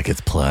 Yeah. Like it's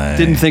play.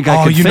 Didn't think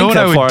I could think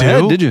that far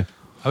ahead, did you?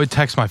 I would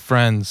text my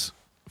friends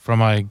from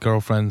my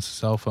girlfriend's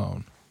cell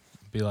phone.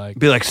 Be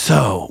like,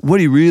 so, what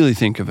do you really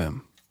think of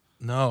him?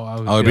 No, I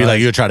would. Oh, it'd be like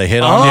you try to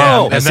hit on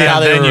Oh. and see how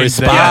they would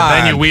respond.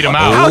 Yeah, then you weed them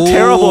out. How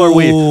terrible are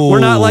we?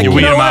 We're not like, You you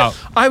weed know them what? out.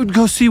 I would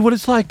go see what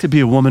it's like to be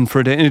a woman for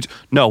a day. And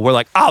no, we're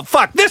like, oh,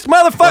 fuck this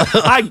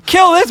motherfucker. I'd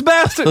kill this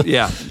bastard.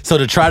 Yeah. So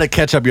to try to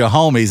catch up your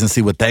homies and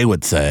see what they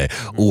would say,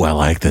 ooh, I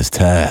like this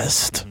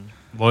test.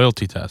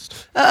 Loyalty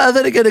test.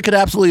 Then again, it could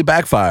absolutely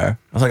backfire.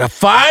 I was like,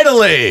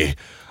 finally!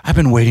 I've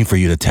been waiting for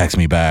you to text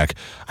me back.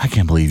 I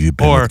can't believe you've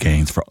been with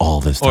Gaines for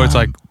all this time. Or it's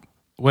like,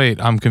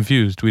 wait, I'm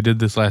confused. We did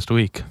this last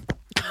week.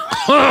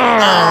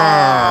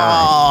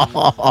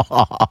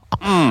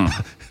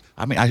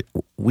 I mean,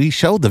 we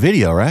showed the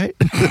video, right?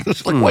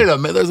 It's like, wait a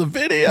minute, there's a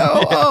video.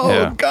 Oh,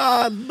 Yeah.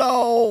 God,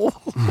 no.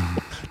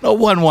 No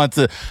one wants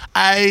to.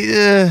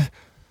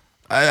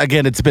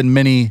 Again, it's been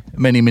many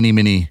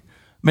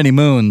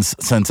moons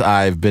since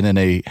I've been in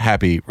a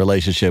happy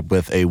relationship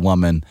with a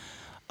woman.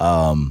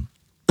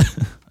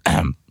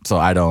 So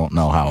I don't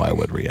know how I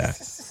would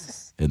react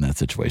in that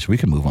situation. We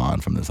can move on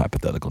from this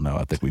hypothetical now.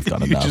 I think we've done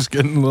enough. You're just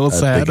getting a little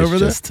sad over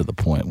it's there? just to the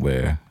point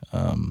where,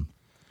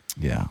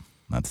 yeah,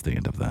 that's the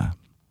end of that.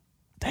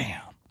 Damn.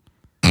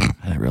 I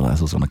didn't realize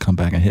it was going to come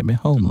back and hit me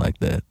home like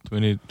that. Do we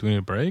need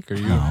a break? Or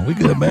you? No, we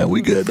good, man.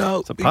 We good,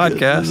 dog. It's a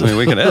podcast. I mean,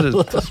 we can edit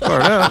this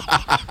part out.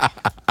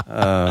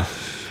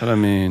 But I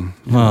mean,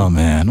 Oh,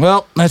 man.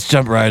 Well, let's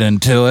jump right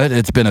into it.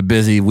 It's been a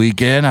busy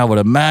weekend. I would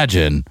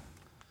imagine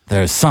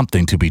there's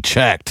something to be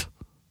checked.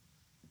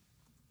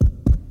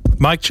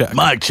 Mic check.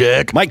 Mic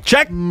check. Mike,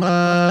 check. Mic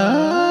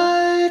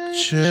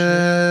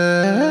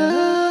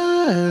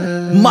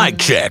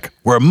check,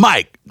 where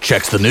Mike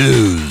checks the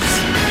news.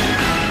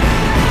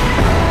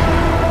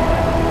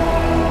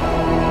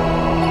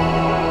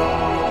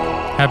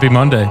 Happy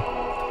Monday.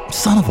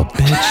 Son of a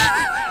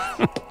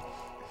bitch.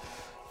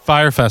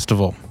 Fire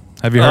Festival.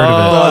 Have you heard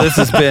of Oh, it? this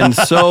has been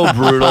so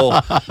brutal.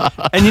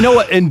 And you know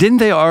what? And didn't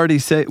they already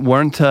say,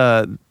 weren't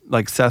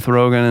like Seth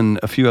Rogen and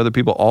a few other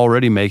people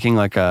already making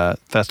like a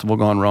Festival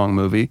Gone Wrong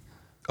movie?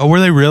 Oh,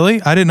 were they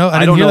really? I didn't know.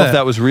 I don't know if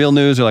that was real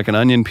news or like an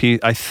Onion piece.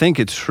 I think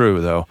it's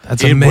true though.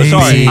 That's amazing.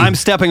 Sorry, I'm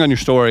stepping on your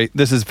story.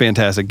 This is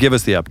fantastic. Give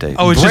us the update.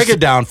 Oh, it's Break just-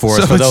 it down for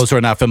so us for it's- those who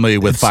are not familiar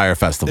with Fire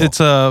Festival. It's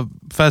a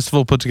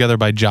festival put together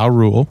by Ja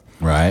Rule.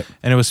 right.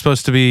 And it was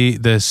supposed to be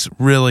this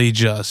really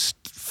just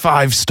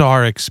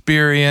 5-star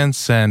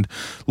experience and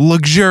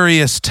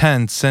luxurious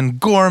tents and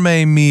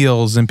gourmet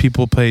meals. And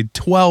people paid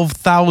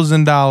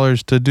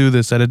 $12,000 to do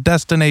this at a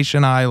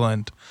destination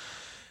island.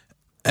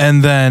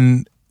 And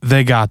then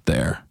they got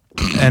there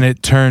and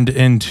it turned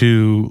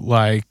into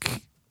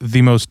like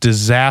the most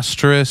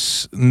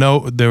disastrous.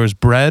 There was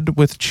bread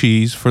with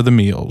cheese for the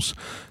meals.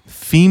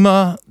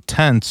 FEMA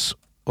tents,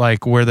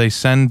 like where they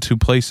send to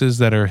places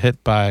that are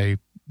hit by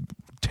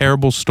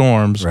terrible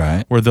storms,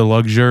 Right. were the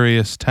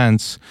luxurious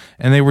tents,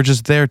 and they were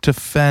just there to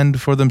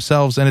fend for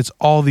themselves. And it's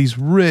all these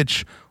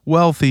rich,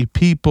 wealthy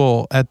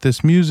people at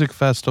this music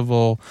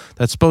festival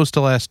that's supposed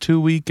to last 2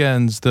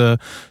 weekends. The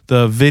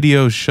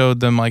videos showed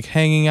them like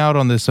hanging out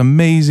on this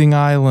amazing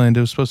island.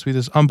 It was supposed to be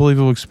this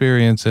unbelievable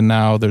experience, and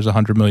now there's a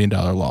 $100 million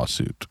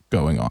lawsuit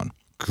going on.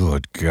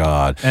 Good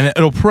God. And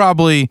it'll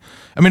probably,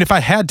 I mean, if I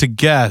had to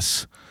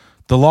guess,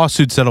 the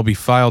lawsuits that'll be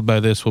filed by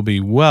this will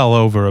be well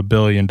over $1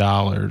 billion,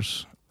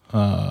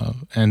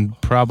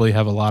 and probably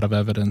have a lot of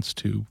evidence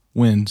to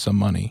win some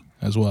money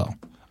as well.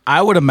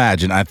 I would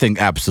imagine. I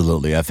think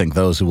absolutely. I think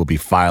those who will be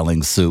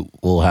filing suit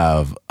will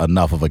have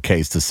enough of a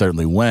case to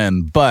certainly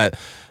win. But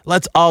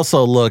let's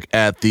also look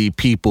at the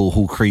people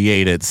who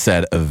created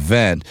said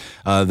event.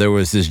 There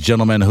was this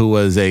gentleman who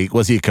was he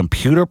a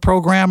computer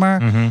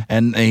programmer,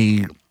 and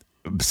he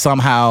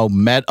somehow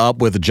met up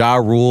with Ja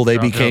Rule. They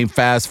became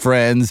fast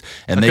friends,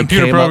 and they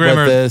came up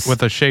with this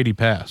with a shady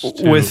past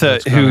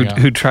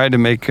who tried to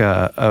make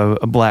a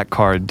black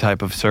card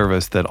type of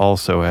service that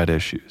also had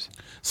issues.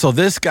 So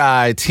this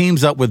guy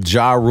teams up with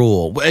Ja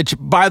Rule, which,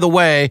 by the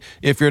way,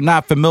 if you're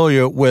not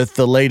familiar with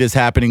the latest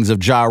happenings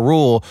of Ja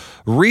Rule,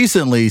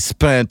 recently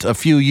spent a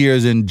few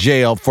years in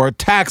jail for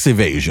tax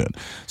evasion.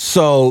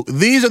 So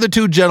these are the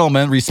two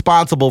gentlemen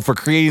responsible for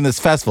creating this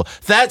festival.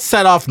 That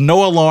set off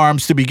no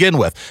alarms to begin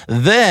with.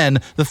 Then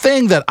the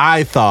thing that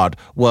I thought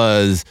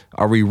was,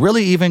 are we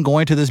really even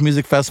going to this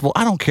music festival?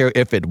 I don't care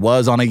if it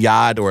was on a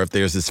yacht or if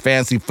there's this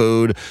fancy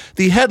food.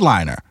 The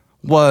headliner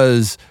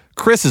was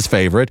Chris's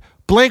favorite,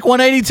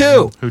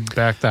 Blink-182. Who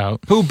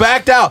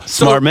backed out.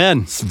 Smart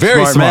men.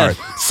 Very smart.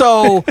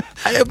 So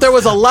there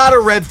was a lot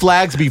of red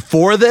flags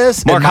before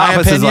this, Mark in my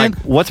Hoppus opinion. is like,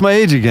 what's my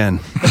age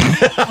again?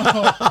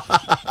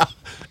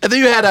 And then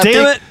you had,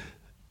 Damn it.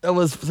 That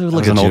was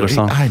an older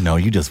song. I know,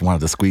 you just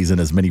wanted to squeeze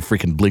in as many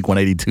freaking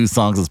Blink-182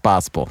 songs as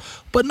possible.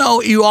 But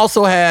no, you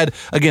also had,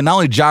 again, not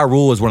only Ja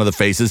Rule was one of the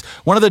faces,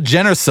 one of the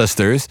Jenner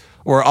sisters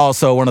were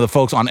also one of the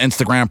folks on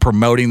Instagram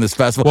promoting this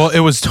festival. Well, it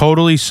was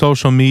totally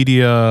social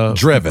media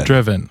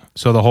driven.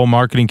 So the whole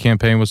marketing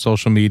campaign was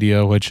social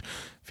media, which,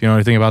 if you know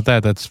anything about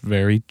that, that's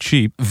very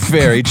cheap.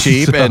 Very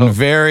cheap and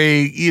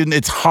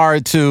it's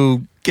hard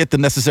to get the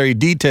necessary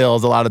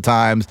details a lot of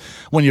times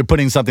when you're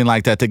putting something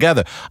like that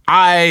together.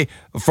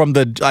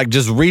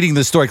 Just reading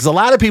this story, because a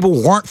lot of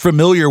people weren't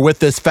familiar with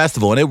this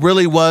festival, and it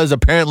really was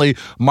apparently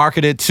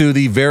marketed to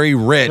the very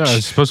rich. Yeah,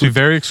 it's supposed to be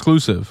very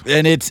exclusive.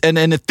 And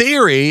in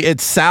theory, it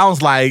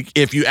sounds like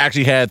if you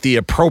actually had the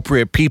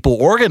appropriate people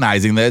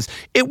organizing this,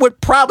 it would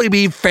probably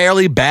be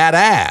fairly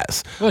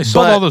badass. Well, they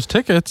sold all those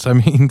tickets, for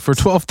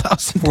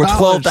 $12,000. For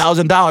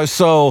 $12,000.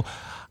 So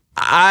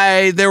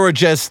there were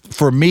just,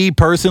 for me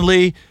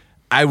personally,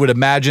 I would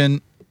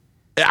imagine,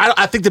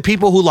 I think the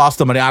people who lost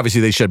the money, obviously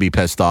they should be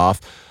pissed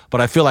off, but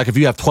I feel like if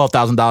you have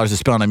 $12,000 to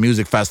spend on a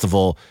music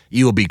festival,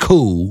 you will be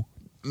cool.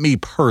 Me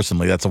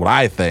personally, that's what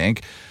I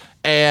think.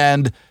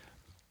 And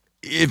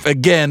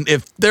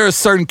if there are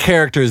certain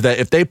characters that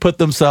if they put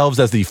themselves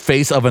as the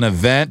face of an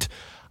event,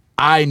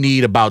 I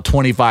need about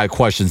 25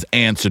 questions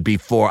answered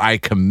before I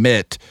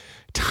commit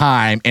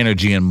time,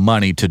 energy, and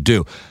money to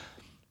do.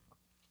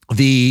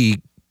 The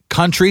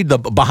country, the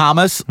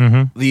Bahamas,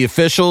 the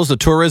officials, the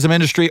tourism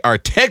industry are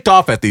ticked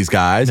off at these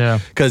guys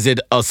because it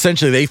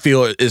essentially they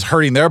feel is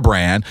hurting their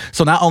brand.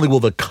 So not only will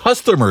the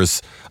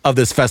customers of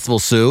this festival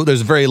sue,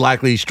 there's very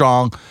likely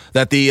strong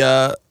that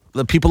the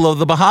people of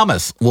the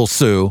Bahamas will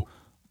sue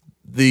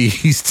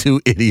these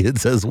two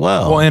idiots as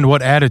well. Well, and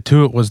what added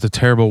to it was the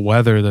terrible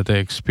weather that they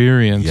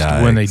experienced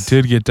when they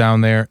did get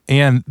down there.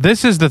 And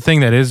this is the thing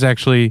that is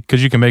actually,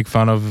 because you can make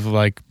fun of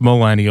like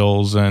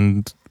millennials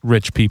and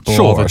rich people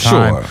all the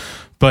time.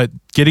 But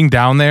getting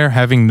down there,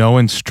 having no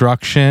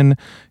instruction,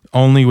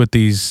 only with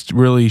these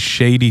really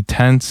shady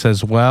tents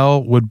as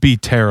well, would be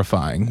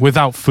terrifying.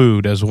 Without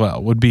food as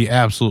well, would be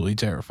absolutely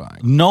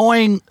terrifying.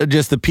 Knowing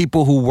just the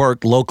people who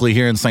work locally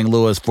here in St.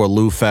 Louis for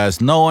Lou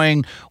Fest,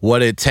 knowing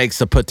what it takes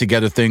to put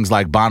together things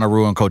like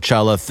Bonnaroo and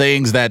Coachella,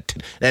 things that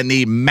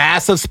need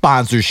massive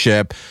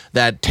sponsorship,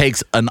 that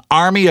takes an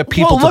army of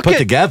people to put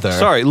together.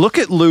 Look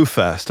at Lou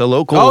Fest, a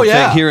local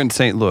event here in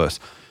St. Louis.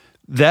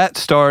 That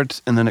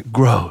starts and then it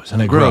grows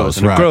and it grows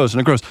and it grows and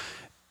it grows.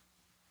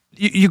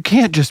 You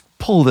can't just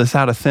pull this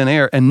out of thin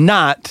air and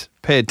not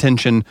pay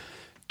attention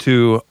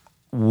to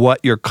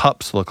what your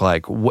cups look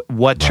like,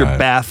 what's your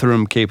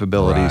bathroom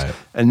capabilities,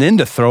 and then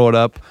to throw it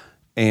up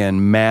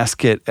and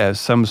mask it as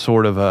some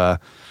sort of a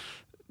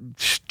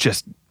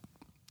just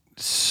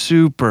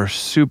super,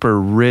 super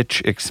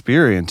rich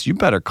experience. You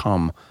better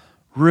come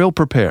real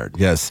prepared.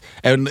 Yes.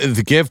 And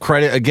to give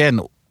credit, again,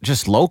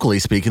 just locally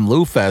speaking,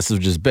 Lou Fest has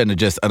just been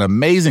just an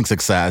amazing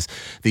success.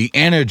 The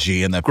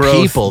energy and the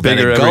people that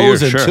it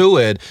goes into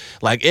it,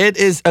 like it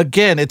is,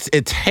 again,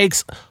 it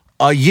takes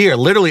a year.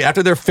 Literally,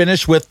 after they're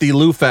finished with the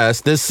Lou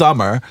Fest this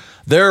summer,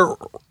 they're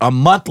a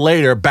month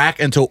later back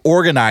into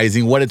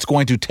organizing what it's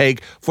going to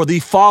take for the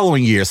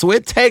following year. So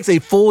it takes a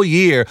full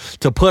year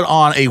to put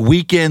on a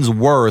weekend's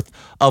worth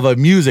of a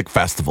music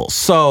festival.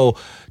 So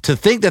to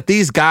think that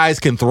these guys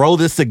can throw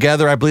this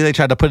together, I believe they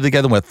tried to put it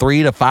together in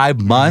 3 to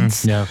 5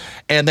 months.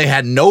 And they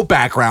had no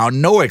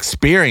background, no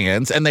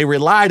experience, and they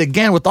relied,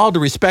 again, with all due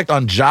respect,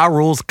 on Ja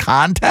Rule's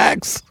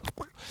contacts.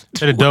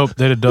 They had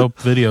a dope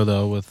video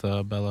though with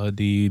Bella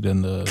Hadid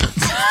and the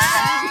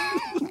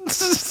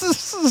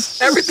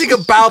everything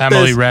about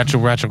Emily this.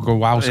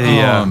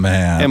 Ratajkowski. Oh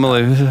man,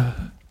 Emily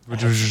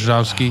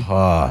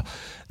Ratajkowski.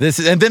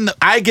 And then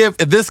I give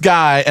this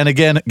guy, and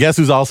again, guess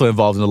who's also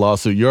involved in the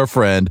lawsuit? Your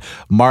friend,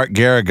 Mark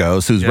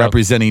Garagos, who's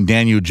representing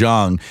Daniel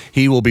Jung.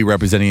 He will be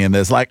representing in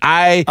this. Like,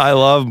 I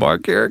love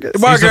Mark Garagos.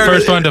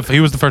 He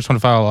was the first one to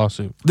file a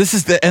lawsuit. This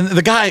is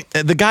the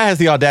guy has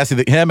the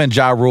audacity, him and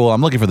Ja Rule,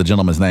 I'm looking for the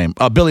gentleman's name.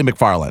 Billy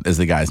McFarland is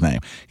the guy's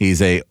name.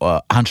 He's a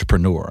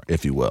entrepreneur,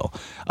 if you will.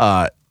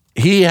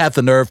 He had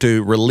the nerve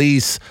to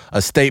release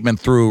a statement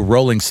through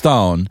Rolling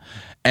Stone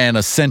and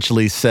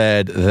essentially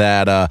said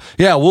that,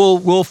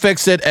 we'll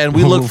fix it, and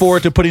we look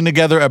forward to putting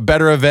together a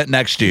better event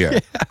next year. Yeah.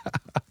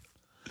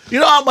 You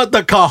know how much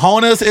the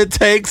cojones it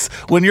takes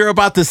when you're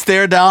about to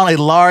stare down a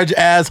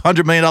large-ass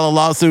 $100 million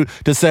lawsuit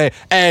to say,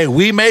 hey,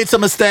 we made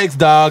some mistakes,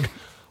 dog.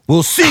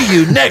 We'll see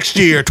you next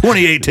year,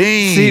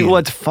 2018. See,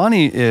 what's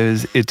funny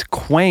is it's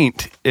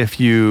quaint if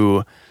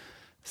you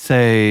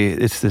say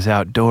it's this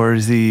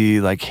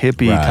outdoorsy, like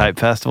hippie type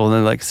festival, and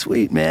they're like,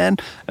 sweet, man.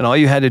 And all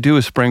you had to do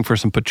was spring for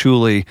some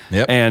patchouli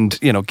and,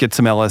 get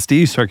some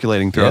LSD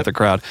circulating throughout the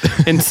crowd.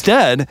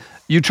 Instead,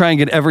 you try and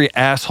get every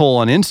asshole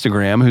on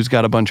Instagram who's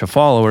got a bunch of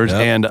followers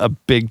and a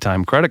big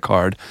time credit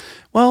card.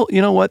 Well,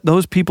 you know what?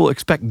 Those people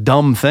expect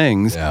dumb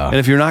things. Yeah. And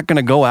if you're not going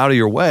to go out of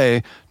your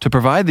way to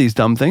provide these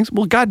dumb things,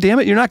 well, God damn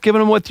it, you're not giving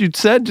them what you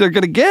said they're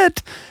going to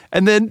get.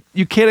 And then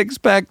you can't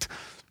expect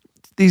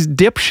these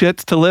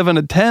dipshits to live in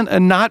a tent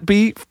and not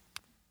be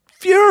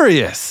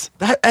furious.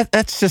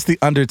 That's just the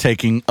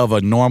undertaking of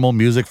a normal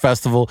music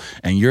festival,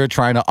 and you're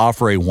trying to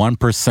offer a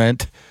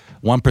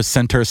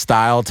 1%er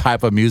style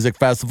type of music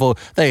festival.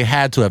 They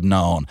had to have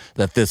known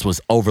that this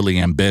was overly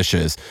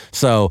ambitious.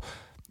 So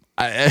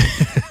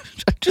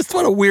just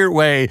what a weird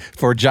way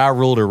for Ja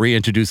Rule to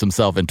reintroduce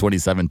himself in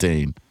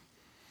 2017.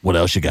 What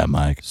else you got,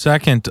 Mike?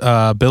 Second,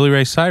 Billy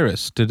Ray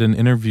Cyrus did an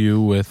interview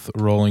with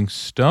Rolling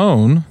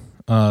Stone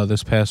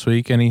this past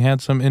week, and he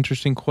had some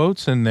interesting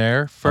quotes in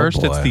there.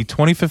 First, it's the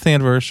 25th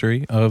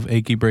anniversary of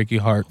Achy Breaky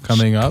Heart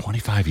coming up.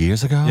 25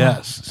 years ago?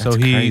 Yes. That's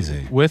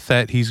crazy. With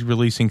that, he's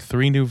releasing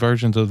 3 new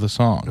versions of the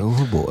song.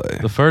 Oh, boy.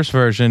 The first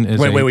version is...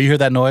 Wait, you hear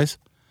that noise?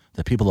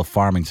 The people of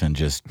Farmington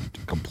just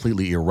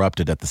completely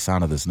erupted at the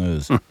sound of this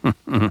news.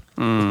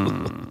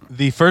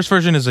 The first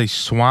version is a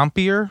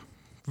swampier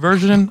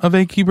version of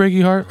Achy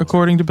Breaky Heart,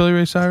 according to Billy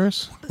Ray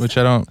Cyrus, which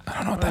I don't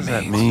know what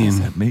that means.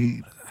 What does that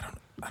mean?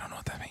 I don't know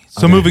what that means.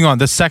 So moving on,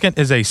 the second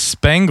is a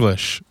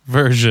Spanglish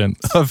version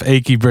of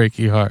Achy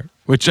Breaky Heart,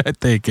 which I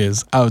think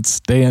is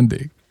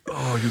outstanding.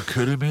 Oh, you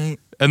kidding me?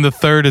 And the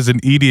third is an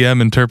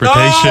EDM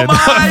interpretation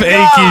of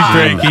Achy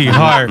Breaky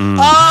Heart,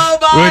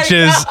 which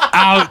is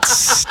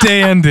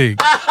outstanding.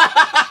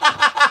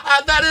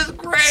 That is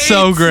great.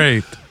 So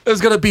great. There's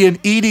going to be an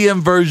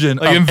EDM version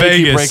like of in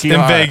Achy Vegas. Breaky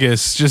Heart.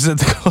 Vegas, just at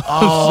the club.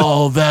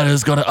 Oh, that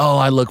is going to... Oh,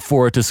 I look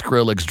forward to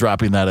Skrillex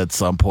dropping that at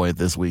some point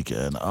this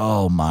weekend.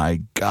 Oh, my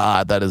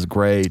God. That is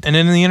great. And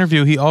in the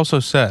interview, he also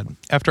said,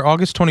 after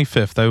August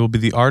 25th, I will be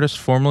the artist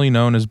formerly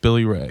known as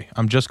Billy Ray.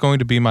 I'm just going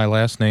to be my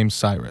last name,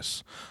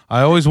 Cyrus.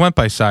 I always went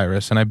by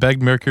Cyrus, and I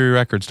begged Mercury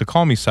Records to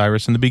call me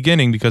Cyrus in the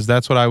beginning because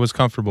that's what I was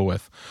comfortable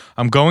with.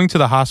 I'm going to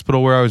the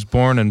hospital where I was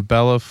born in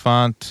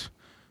Bellefonte,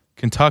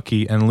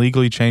 Kentucky, and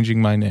legally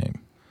changing my name.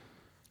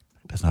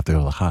 Doesn't have to go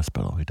to the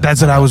hospital.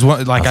 That's what I was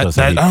like. I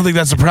don't think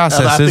that's the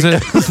process, is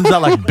it? It's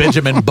not like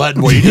Benjamin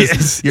Button where you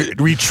just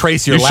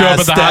retrace your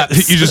last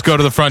steps. You just go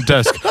to the front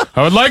desk.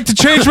 I would like to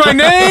change my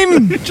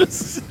name.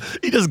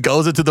 He just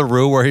goes into the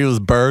room where he was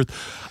birthed.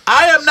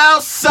 I am now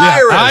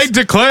Cyrus. Yeah, I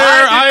declare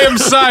I am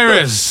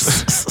Cyrus.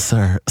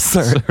 Sir,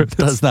 it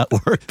does not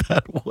work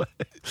that way.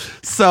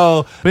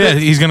 So, yeah,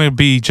 he's going to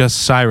be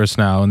just Cyrus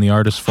now, and the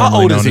artist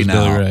formerly known as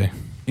Billy Ray.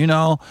 You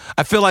know,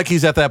 I feel like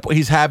he's at that point.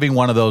 He's having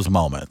one of those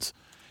moments.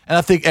 And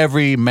I think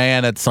every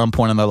man at some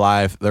point in their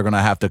life, they're going to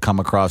have to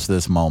come across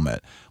this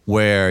moment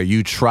where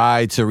you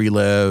try to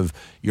relive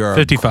your...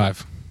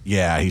 55.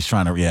 Yeah, he's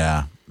trying to...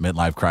 Yeah,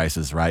 midlife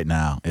crisis right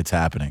now. It's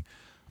happening.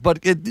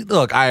 But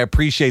look, I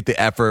appreciate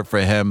the effort for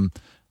him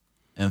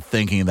in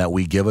thinking that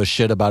we give a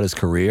shit about his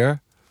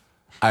career.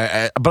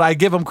 But I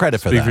give him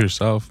credit for that. Speak for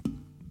yourself.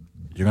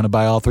 You're going to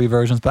buy all 3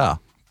 versions, pal?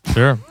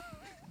 Sure.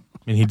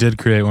 I mean, he did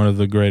create one of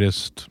the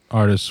greatest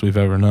artists we've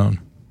ever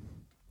known.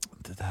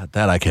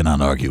 That I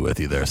cannot argue with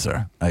you there,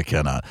 sir. I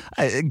cannot.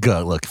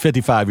 Look,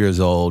 55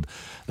 years old.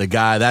 The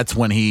guy, that's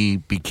when he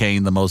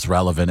became the most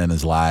relevant in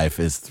his life,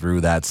 is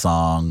through that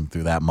song,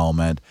 through that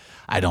moment.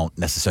 I don't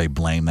necessarily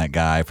blame that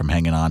guy from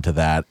hanging on to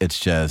that. It's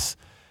just,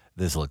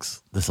 this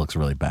looks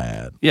really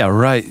bad. Yeah,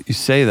 right. You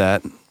say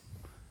that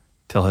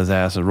till his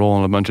ass is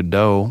rolling a bunch of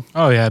dough.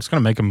 Oh, yeah. It's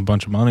going to make him a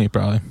bunch of money,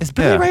 probably. Is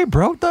Billy Ray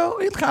broke, though?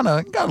 He's kind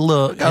of got a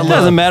little... It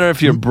doesn't matter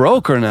if you're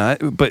broke or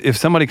not, but if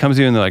somebody comes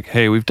to you and they're like,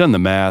 hey, we've done the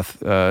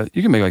math.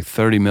 You can make like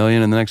 $30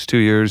 million in the next 2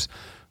 years.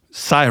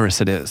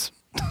 Cyrus it is.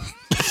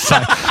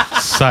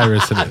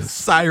 Cyrus it is.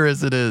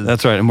 Cyrus it is.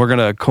 That's right. And we're going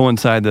to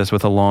coincide this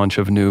with a launch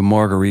of new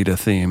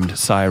margarita-themed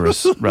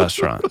Cyrus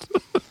restaurants.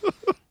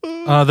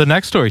 The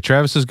next story,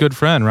 Travis's good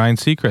friend, Ryan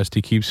Seacrest,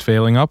 he keeps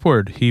failing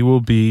upward. He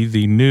will be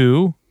the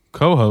new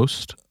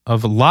co-host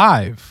of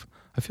Live.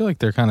 I feel like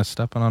they're kind of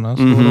stepping on us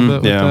a little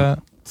bit with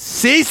that.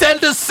 Cease and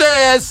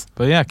desist.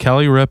 But yeah,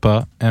 Kelly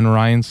Ripa and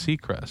Ryan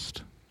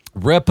Seacrest.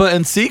 Ripa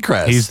and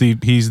Seacrest. He's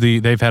the.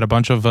 They've had a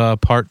bunch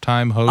of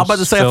part-time hosts. I'm about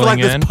to say, I feel like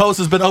this post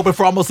has been open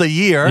for almost a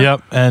year.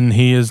 Yep, and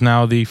he is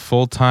now the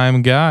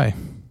full-time guy.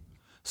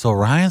 So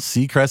Ryan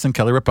Seacrest and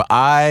Kelly Ripa.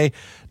 I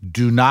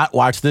do not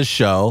watch this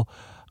show.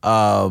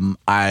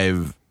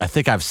 I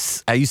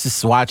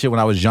used to watch it when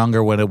I was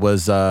younger when it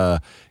was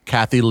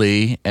Kathy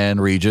Lee and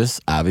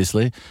Regis.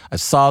 Obviously, I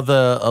saw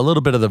a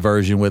little bit of the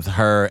version with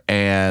her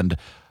and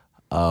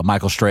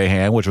Michael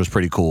Strahan, which was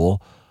pretty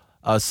cool.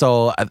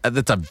 So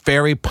it's a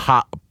very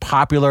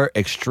popular,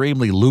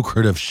 extremely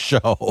lucrative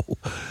show.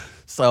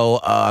 So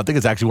I think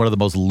it's actually one of the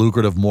most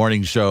lucrative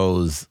morning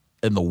shows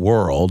in the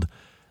world.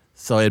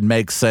 So it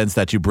makes sense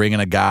that you bring in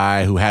a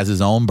guy who has his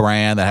own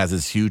brand, that has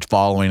this huge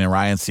following, and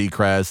Ryan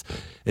Seacrest.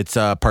 It's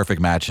a perfect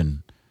match.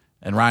 And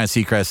Ryan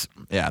Seacrest,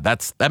 yeah,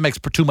 that makes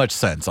too much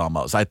sense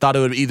almost. I thought it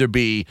would either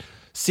be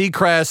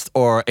Seacrest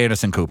or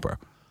Anderson Cooper.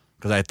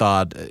 Because I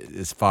thought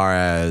as far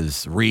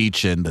as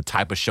reach and the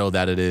type of show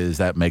that it is,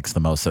 that makes the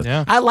most sense.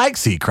 Yeah. I like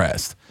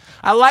Seacrest.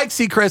 I like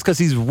Seacrest because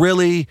he's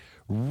really,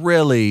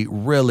 really,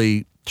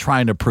 really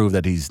trying to prove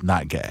that he's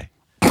not gay.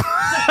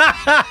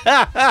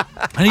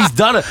 And he's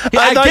done it.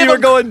 I thought you were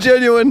going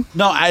genuine.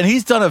 No, and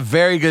he's done a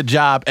very good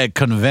job at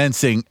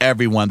convincing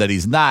everyone that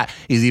he's not.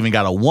 He's even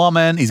got a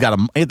woman. I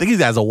think he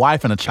has a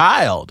wife and a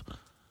child.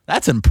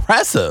 That's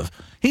impressive.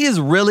 He is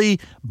really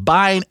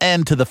buying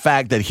into the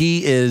fact that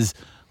he is,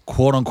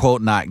 quote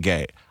unquote, not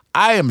gay.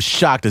 I am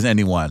shocked as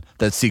anyone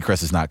that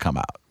Seacrest has not come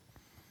out.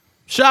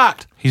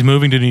 Shocked. He's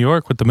moving to New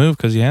York with the move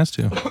because he has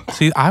to.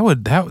 See, that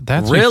would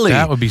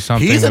be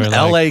something. He's an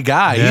LA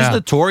guy. Yeah. He's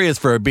notorious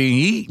for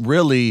he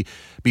really,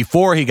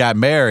 before he got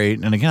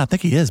married, and again, I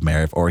think he is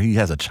married or he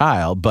has a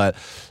child, but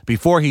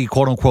before he,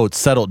 quote unquote,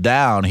 settled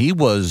down, he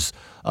was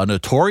a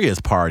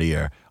notorious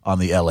partier on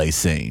the LA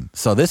scene.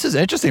 So this is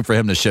interesting for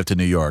him to shift to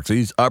New York. So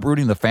he's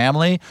uprooting the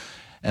family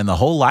and the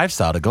whole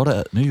lifestyle to go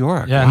to New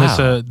York. Yeah, wow.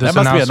 And this that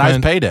must be a nice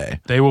payday.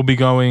 They will be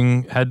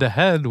going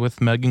head-to-head with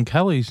Megyn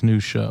Kelly's new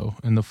show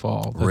in the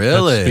fall.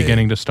 Really? That's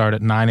beginning to start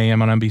at 9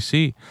 a.m. on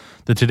NBC.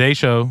 The Today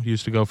Show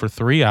used to go for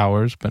 3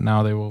 hours, but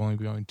now they will only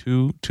be going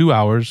two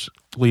hours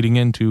leading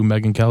into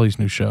Megyn Kelly's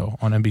new show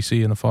on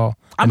NBC in the fall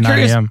at 9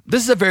 a.m.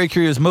 This is a very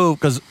curious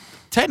move because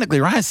technically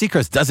Ryan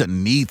Seacrest doesn't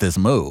need this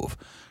move.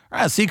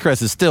 Ryan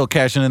Seacrest is still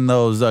cashing in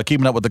those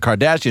Keeping Up with the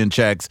Kardashian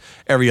checks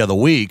every other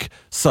week.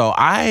 So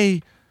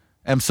I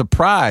am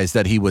surprised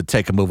that he would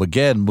take a move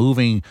again,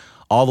 moving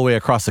all the way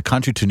across the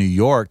country to New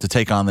York to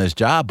take on this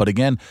job. But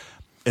again,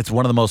 it's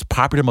one of the most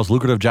popular, most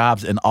lucrative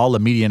jobs in all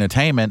of media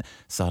entertainment.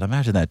 So I'd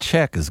imagine that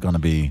check is going to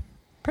be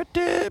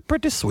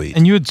pretty sweet.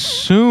 And you would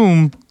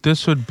assume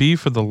this would be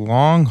for the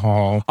long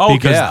haul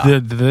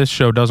because this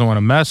show doesn't want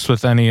to mess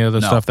with any of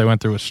the stuff they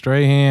went through with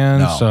Strahan.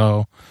 No.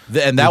 So,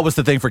 and that was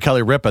the thing for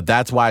Kelly Ripa.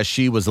 That's why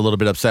she was a little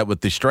bit upset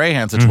with the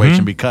Strahan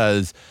situation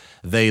because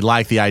they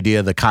like the idea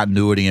of the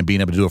continuity and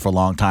being able to do it for a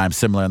long time,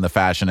 similar in the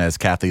fashion as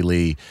Kathy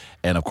Lee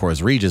and, of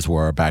course, Regis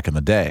were back in the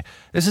day.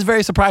 This is a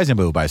very surprising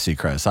move by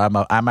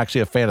Seacrest. I'm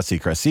actually a fan of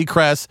Seacrest.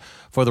 Seacrest,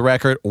 for the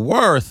record,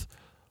 worth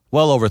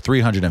well over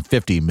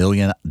 $350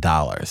 million.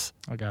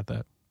 I got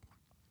that.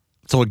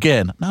 So,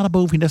 again, not a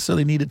move he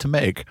necessarily needed to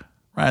make.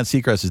 Ryan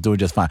Seacrest is doing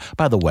just fine.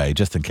 By the way,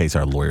 just in case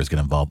our lawyers get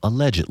involved,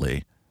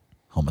 allegedly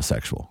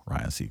homosexual,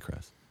 Ryan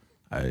Seacrest.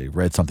 I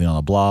read something on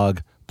a blog.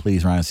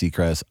 Please, Ryan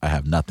Seacrest, I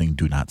have nothing.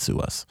 Do not sue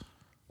us.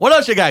 What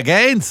else you got,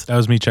 Gaines? That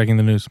was me checking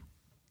the news.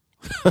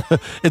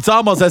 It's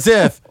almost as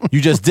if you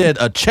just did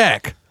a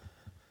check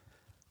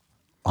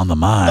on the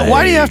mic.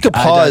 Why do you have to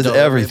pause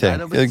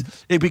everything?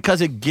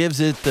 Because it gives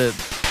it the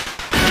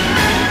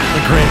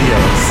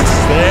grandiose.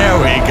 There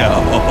we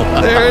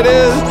go. There it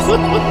is.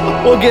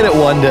 We'll get it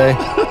one day.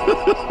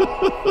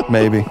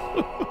 Maybe.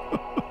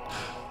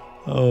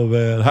 Oh,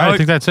 man. I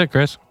think that's it,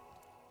 Chris.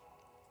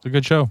 It's a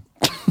good show.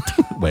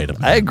 Wait a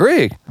minute. I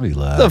agree. It's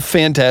a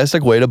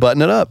fantastic way to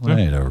button it up.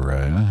 Wait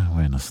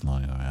to slow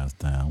your ass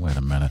down. Wait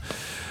a minute.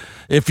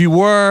 If you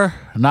were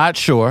not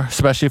sure,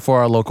 especially for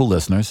our local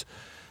listeners,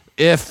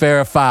 if Fair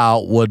or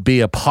Foul would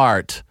be a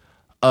part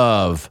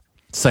of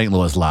St.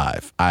 Louis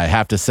Live, I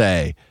have to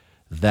say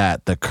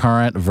that the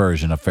current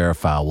version of Fair or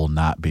Foul will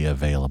not be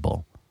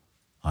available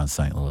on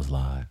St. Louis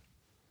Live.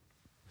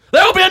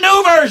 There will be a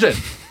new version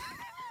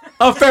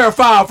of Fair or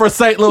Foul for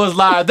St. Louis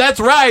Live. That's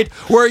right,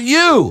 where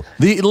you,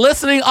 the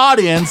listening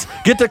audience,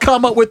 get to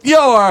come up with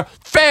your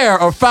Fair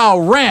or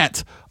Foul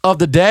rant of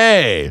the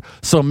day.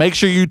 So make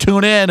sure you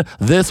tune in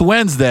this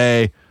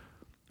Wednesday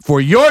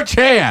for your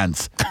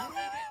chance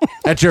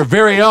at your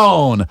very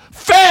own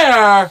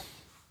Fair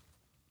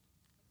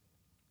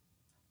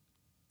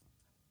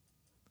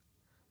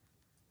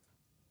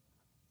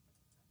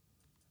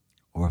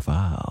or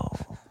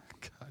Foul.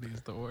 God,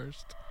 he's the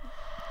worst.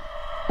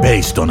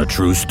 Based on a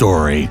true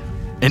story,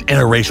 an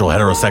interracial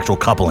heterosexual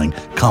coupling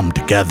come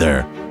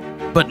together,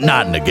 but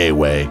not in a gay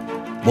way.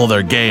 Well,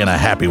 they're gay in a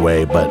happy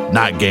way, but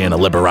not gay in a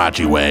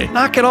Liberace way.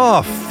 Knock it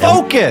off.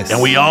 Focus.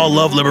 And we all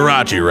love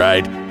Liberace,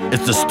 right?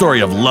 It's the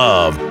story of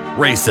love,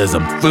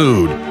 racism,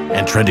 food,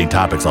 and trending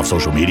topics off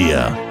social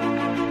media.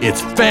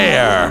 It's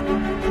Fair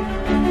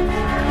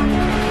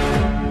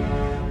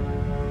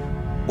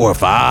or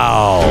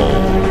Foul.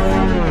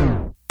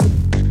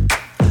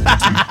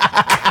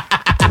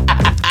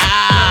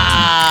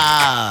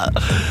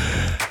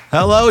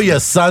 Hello, you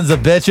sons of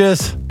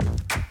bitches.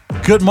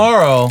 Good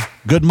morrow,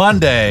 good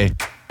Monday,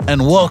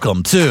 and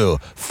welcome to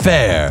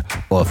Fair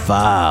or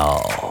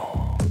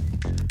Foul.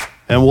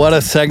 And what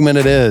a segment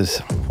it is.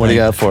 What do you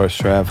got for us,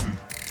 Trav?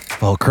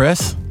 Well,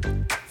 Chris,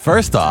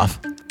 first off,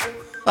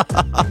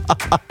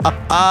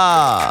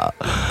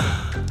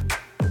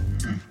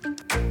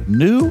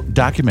 new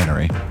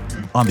documentary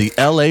on the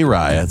LA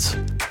riots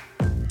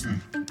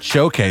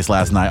showcased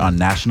last night on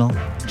National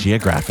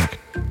Geographic.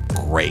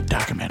 Great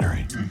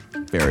documentary.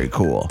 Very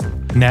cool.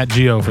 Nat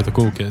Geo for the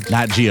cool kids.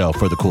 Nat Geo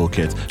for the cool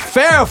kids.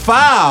 Fair or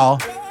Foul,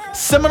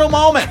 seminal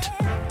moment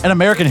in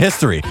American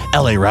history.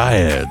 LA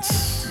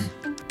riots.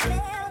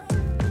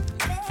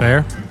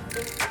 Fair.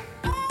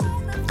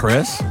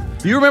 Chris?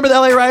 You remember the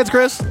LA riots,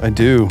 Chris? I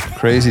do.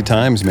 Crazy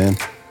times, man.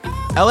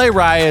 LA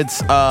riots,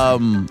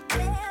 that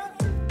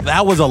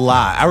was a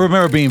lot. I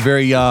remember being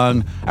very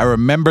young. I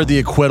remember the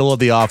acquittal of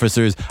the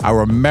officers. I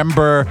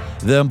remember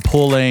them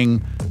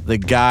pulling the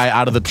guy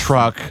out of the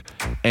truck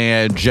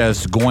and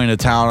just going to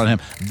town on him.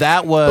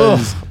 That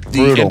was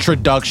the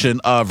introduction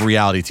of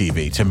reality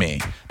TV to me.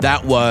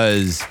 That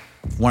was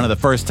one of the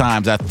first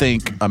times I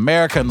think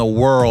America and the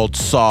world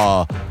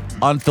saw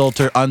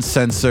unfiltered,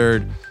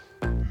 uncensored,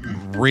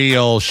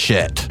 real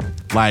shit.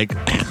 Like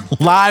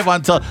live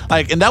until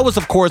and that was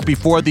of course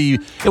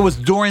it was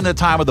during the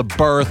time of the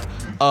birth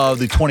of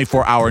the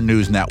 24-hour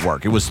news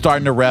network. It was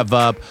starting to rev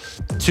up.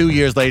 2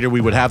 years later,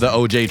 we would have the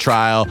OJ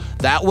trial.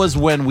 That was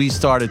when we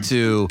started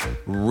to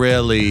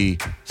really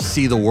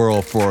see the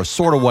world for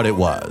sort of what it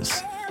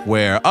was.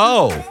 Where,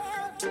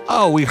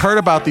 we heard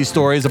about these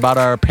stories about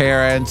our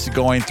parents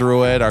going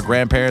through it, our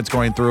grandparents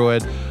going through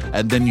it,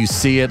 and then you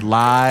see it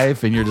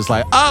live, and you're just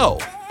like,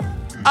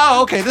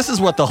 okay, this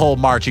is what the whole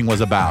marching was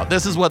about.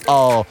 This is what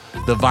all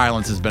the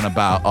violence has been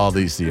about all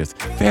these years.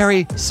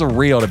 Very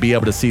surreal to be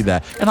able to see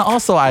that. And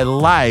also, I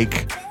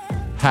like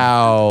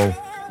how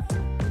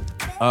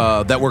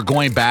that we're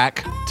going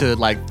back to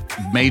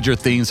major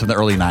themes from the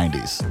early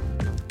 90s.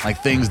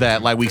 Like things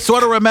that we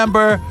sort of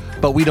remember,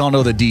 but we don't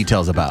know the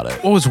details about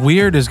it. What was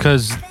weird is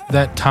because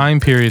that time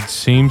period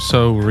seems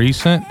so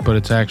recent, but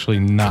it's actually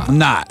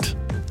not.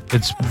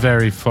 It's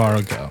very far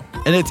ago.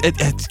 And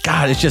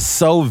it's just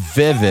so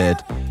vivid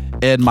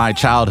in my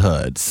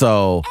childhood.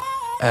 So,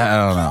 I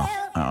don't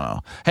know.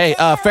 Hey,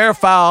 Fair or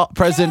Foul,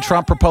 President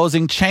Trump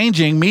proposing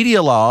changing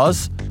media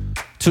laws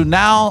to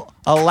now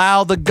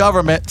allow the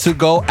government to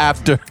go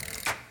after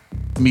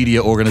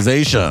media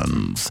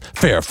organizations.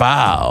 Fair or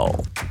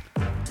Foul.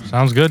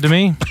 Sounds good to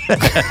me.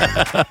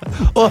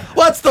 Well,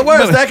 what's the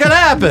worst that could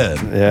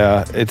happen?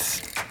 Yeah,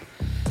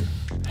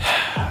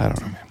 I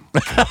don't know.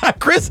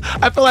 Chris,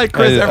 I feel like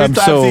Chris every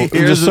time he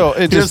hears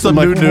some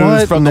new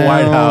news from the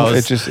White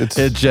House,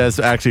 it just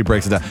actually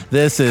breaks it down.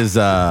 This is,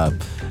 I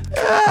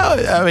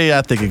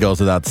think it goes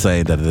without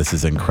saying that this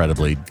is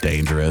incredibly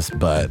dangerous,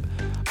 but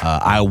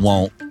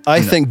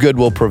I think good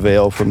will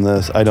prevail from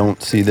this. I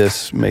don't see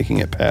this making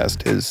it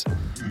past his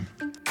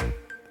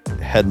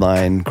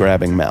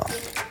headline-grabbing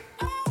mouth.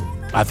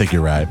 I think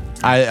you're right.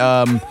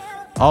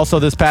 Also,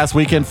 this past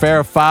weekend,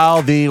 Fair or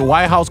Foul, the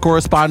White House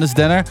Correspondents'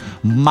 Dinner,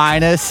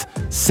 minus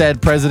said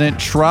President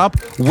Trump,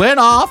 went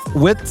off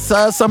with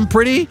some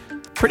pretty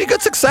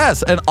good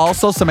success. And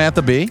also,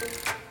 Samantha Bee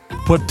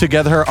put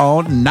together her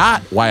own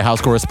not White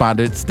House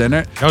Correspondents'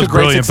 Dinner to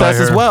great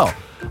success as well.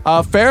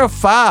 Fair or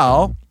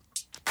Foul,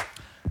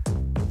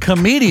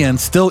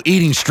 comedians still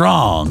eating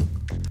strong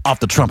off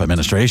the Trump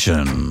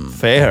administration.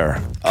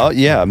 Fair. Oh,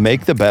 yeah,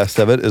 make the best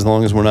of it as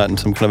long as we're not in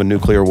some kind of a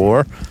nuclear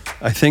war.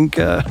 I think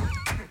have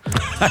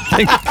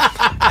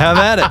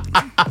at it.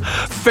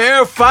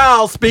 Fair or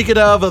Foul, speaking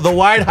of the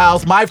White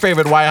House, my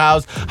favorite White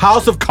House,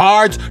 House of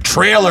Cards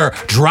trailer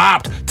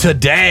dropped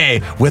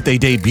today with a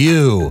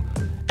debut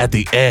at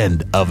the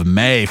end of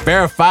May.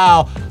 Fair or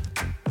Foul,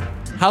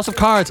 House of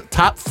Cards,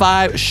 top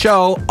 5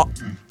 show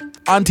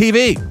on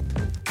TV.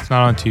 It's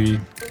not on TV.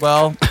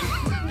 Well,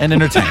 and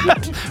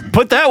entertainment.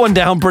 Put that one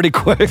down pretty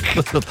quick.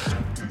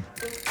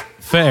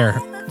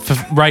 Fair.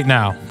 Right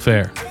now,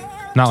 fair.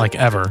 Not like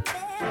ever.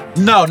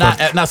 No, not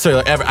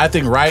necessarily ever. I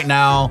think right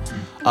now,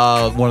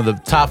 one of the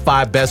top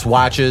 5 best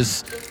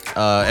watches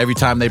every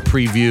time they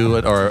preview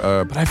it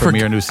or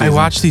premiere a new season. I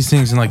watch these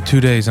things in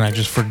 2 days and I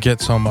just forget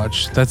so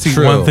much. That's the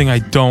one thing I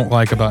don't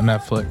like about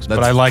Netflix,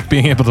 but I like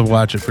being able to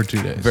watch it for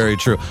 2 days. Very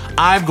true.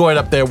 I'm going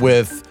up there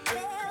with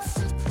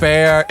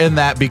Fair in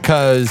that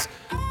because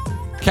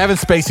Kevin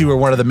Spacey were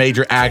one of the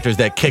major actors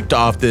that kicked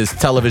off this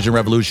television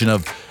revolution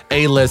of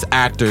A-list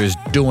actors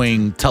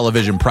doing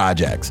television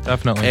projects.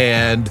 Definitely.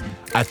 And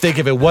I think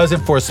if it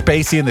wasn't for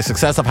Spacey and the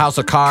success of House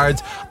of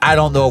Cards, I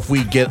don't know if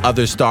we get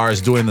other stars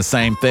doing the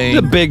same thing. He's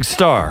a big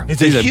star.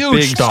 He's a huge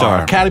big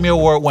star. Academy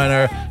Award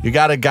winner. You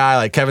got a guy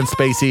like Kevin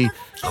Spacey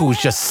who's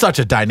just such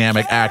a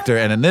dynamic actor.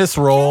 And in this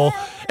role,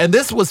 and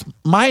this was,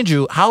 mind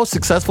you, how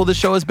successful this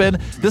show has been,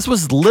 this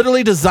was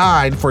literally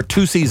designed for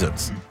 2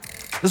 seasons.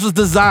 This was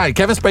designed.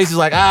 Kevin Spacey's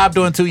like, I'm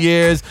doing 2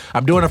 years.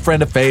 I'm doing a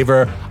friend a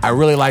favor. I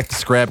really like the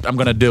script. I'm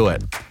going to do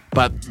it.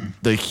 But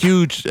the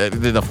huge,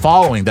 the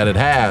following that it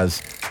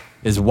has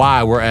is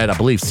why we're at, I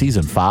believe,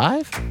 season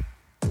 5?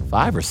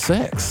 5 or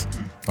 6,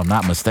 if I'm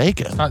not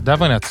mistaken.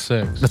 Definitely not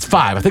 6. That's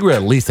 5. I think we're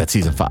at least at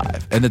season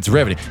 5. And it's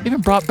riveting.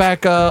 Even brought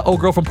back old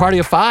girl from Party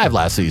of 5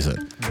 last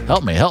season.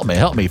 Help me.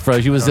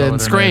 She was in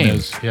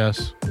Scream.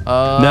 Yes.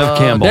 Nev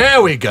Campbell.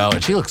 There we go.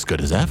 And she looks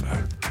good as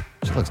ever.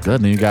 She looks good.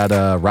 And then you got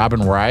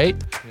Robin Wright.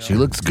 Yeah. She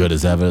looks good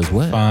as ever as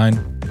well.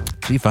 Fine.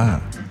 She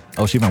fine.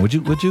 Oh, she fine. Would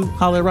you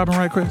holler at Robin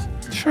Wright, Chris?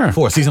 Sure.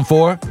 Season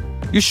 4?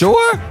 You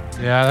sure?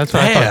 Yeah, that's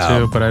what I thought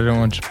too, but I didn't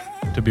want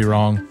you to be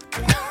wrong.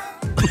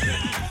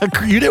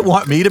 You didn't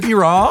want me to be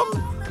wrong?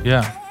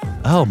 Yeah.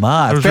 Oh,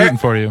 my. I was rooting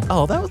for you.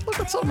 Oh,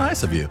 that's so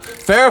nice of you.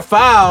 Fair or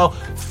foul,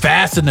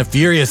 Fast and the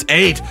Furious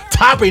 8,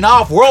 topping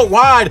off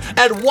worldwide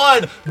at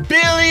 $1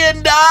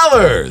 billion.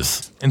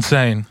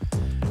 Insane.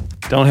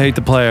 Don't hate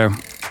the player.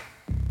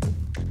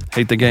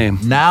 Hate the game.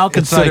 Now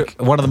considered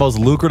one of the most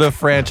lucrative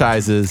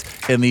franchises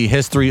in the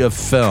history of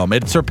film.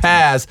 It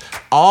surpassed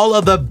all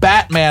of the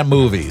Batman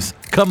movies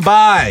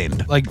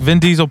combined. Like Vin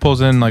Diesel pulls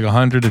in like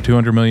 $100 to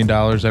 $200 million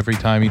every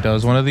time he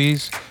does one of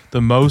these.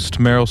 The most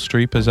Meryl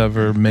Streep has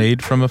ever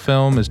made from a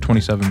film is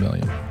 $27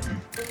 million.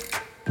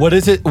 What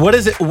is it? What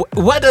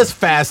does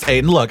Fast 8?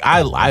 And look,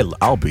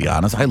 I'll be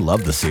honest. I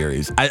love the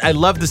series. I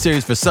love the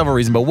series for several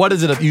reasons. But what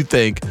is it that you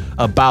think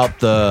about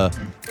the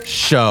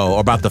show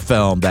or about the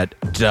film that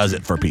does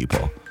it for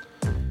people?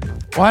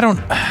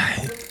 Well,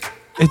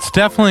 it's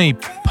definitely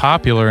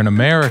popular in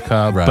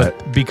America, right,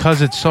 but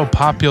because it's so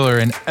popular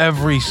in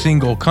every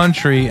single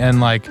country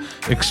and like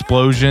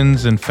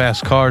explosions and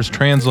fast cars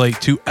translate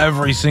to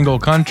every single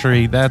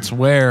country, that's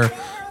where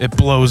it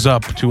blows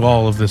up to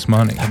all of this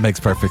money. That makes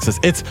perfect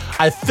sense.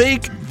 I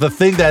think the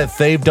thing that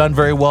they've done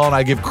very well, and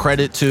I give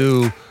credit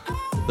to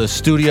the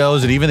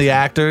studios and even the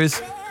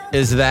actors,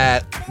 is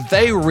that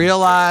they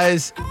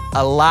realize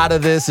a lot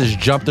of this is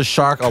jumped the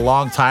shark a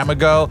long time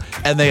ago,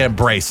 and they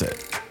embrace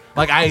it.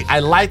 Like, I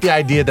like the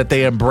idea that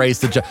they embrace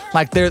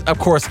there's, of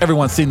course,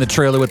 everyone's seen the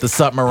trailer with the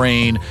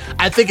submarine.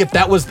 I think if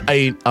that was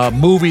a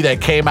movie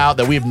that came out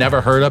that we've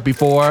never heard of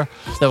before,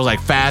 that was like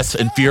Fast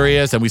and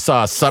Furious, and we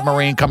saw a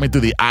submarine coming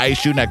through the ice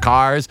shooting at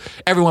cars,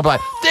 everyone would be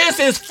like, this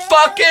is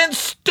fucking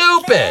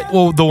stupid.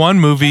 Well, the one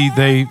movie,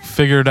 they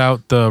figured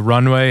out the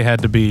runway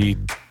had to be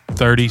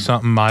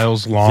 30-something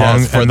miles long,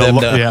 yes,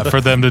 for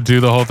them to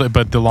do the whole thing.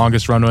 But the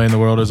longest runway in the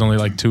world is only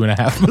like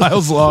 2.5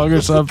 miles long or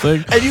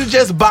something. And you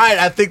just buy it.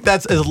 I think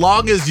that's as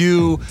long as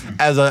you,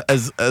 as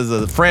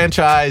a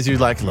franchise, you're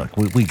like, look,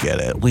 we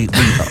get it. We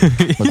know.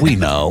 Look, we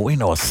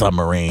know a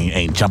submarine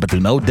ain't jumping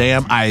through no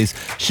damn ice,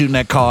 shooting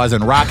at cars,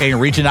 and Rock ain't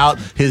reaching out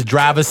his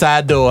driver's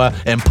side door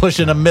and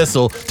pushing a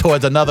missile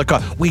towards another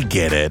car. We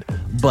get it.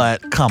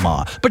 But come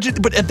on. But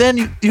then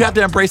you have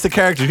to embrace the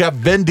characters. You have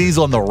Vin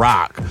Diesel and The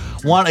Rock,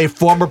 one a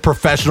former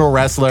professional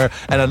wrestler,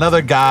 and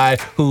another guy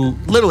who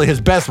literally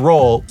his best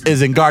role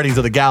is in Guardians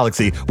of the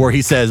Galaxy, where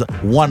he says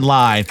one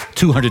line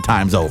 200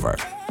 times over.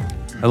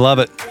 I love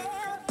it.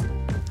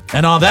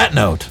 And on that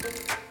note,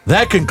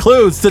 that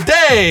concludes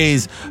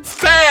today's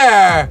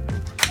Fair.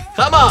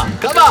 Come on. Hey,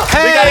 we got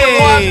to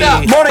get warmed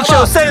up. Morning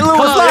show, St. Louis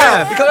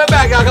Live. You're coming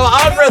back, y'all. Come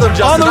on rhythm,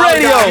 Justin. On the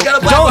radio.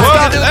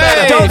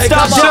 Don't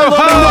stop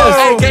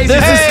downloading this.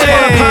 This is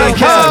Stand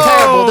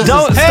Podcast.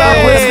 Don't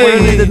stop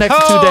listening. We need the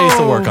next 2 days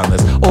to work on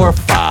this. Or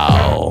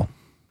foul.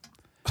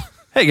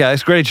 Hey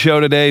guys, great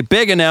show today.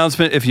 Big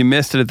announcement. If you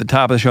missed it at the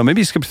top of the show,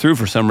 maybe you skipped through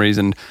for some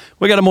reason.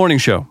 We got a morning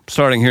show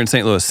starting here in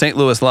St. Louis. St.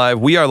 Louis Live.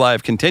 We Are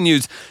Live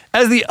continues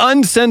as the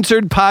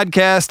uncensored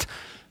podcast.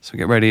 So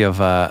get ready.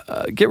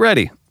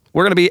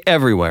 We're going to be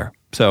everywhere.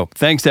 So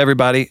thanks to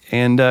everybody,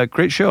 and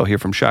great show here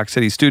from Shock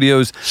City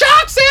Studios.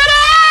 Shock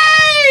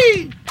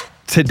City!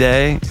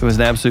 Today, it was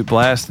an absolute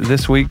blast.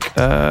 This week,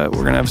 we're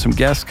going to have some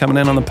guests coming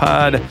in on the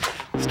pod,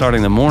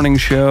 starting the morning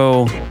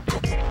show.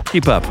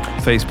 Keep up.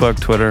 Facebook,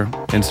 Twitter,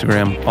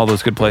 Instagram, all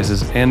those good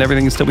places. And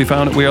everything can still be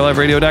found at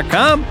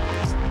weareliveradio.com.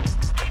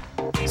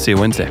 See you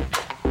Wednesday.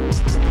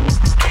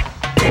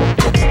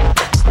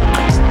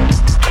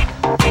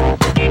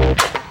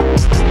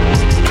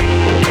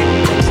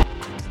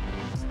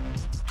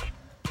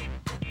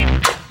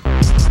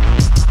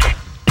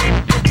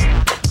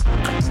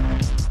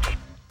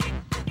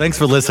 Thanks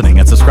for listening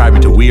and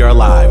subscribing to We Are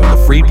Live on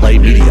the Free Play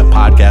Media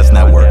Podcast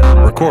Network,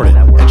 recorded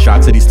at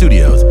Shock City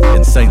Studios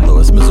in St.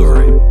 Louis,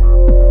 Missouri.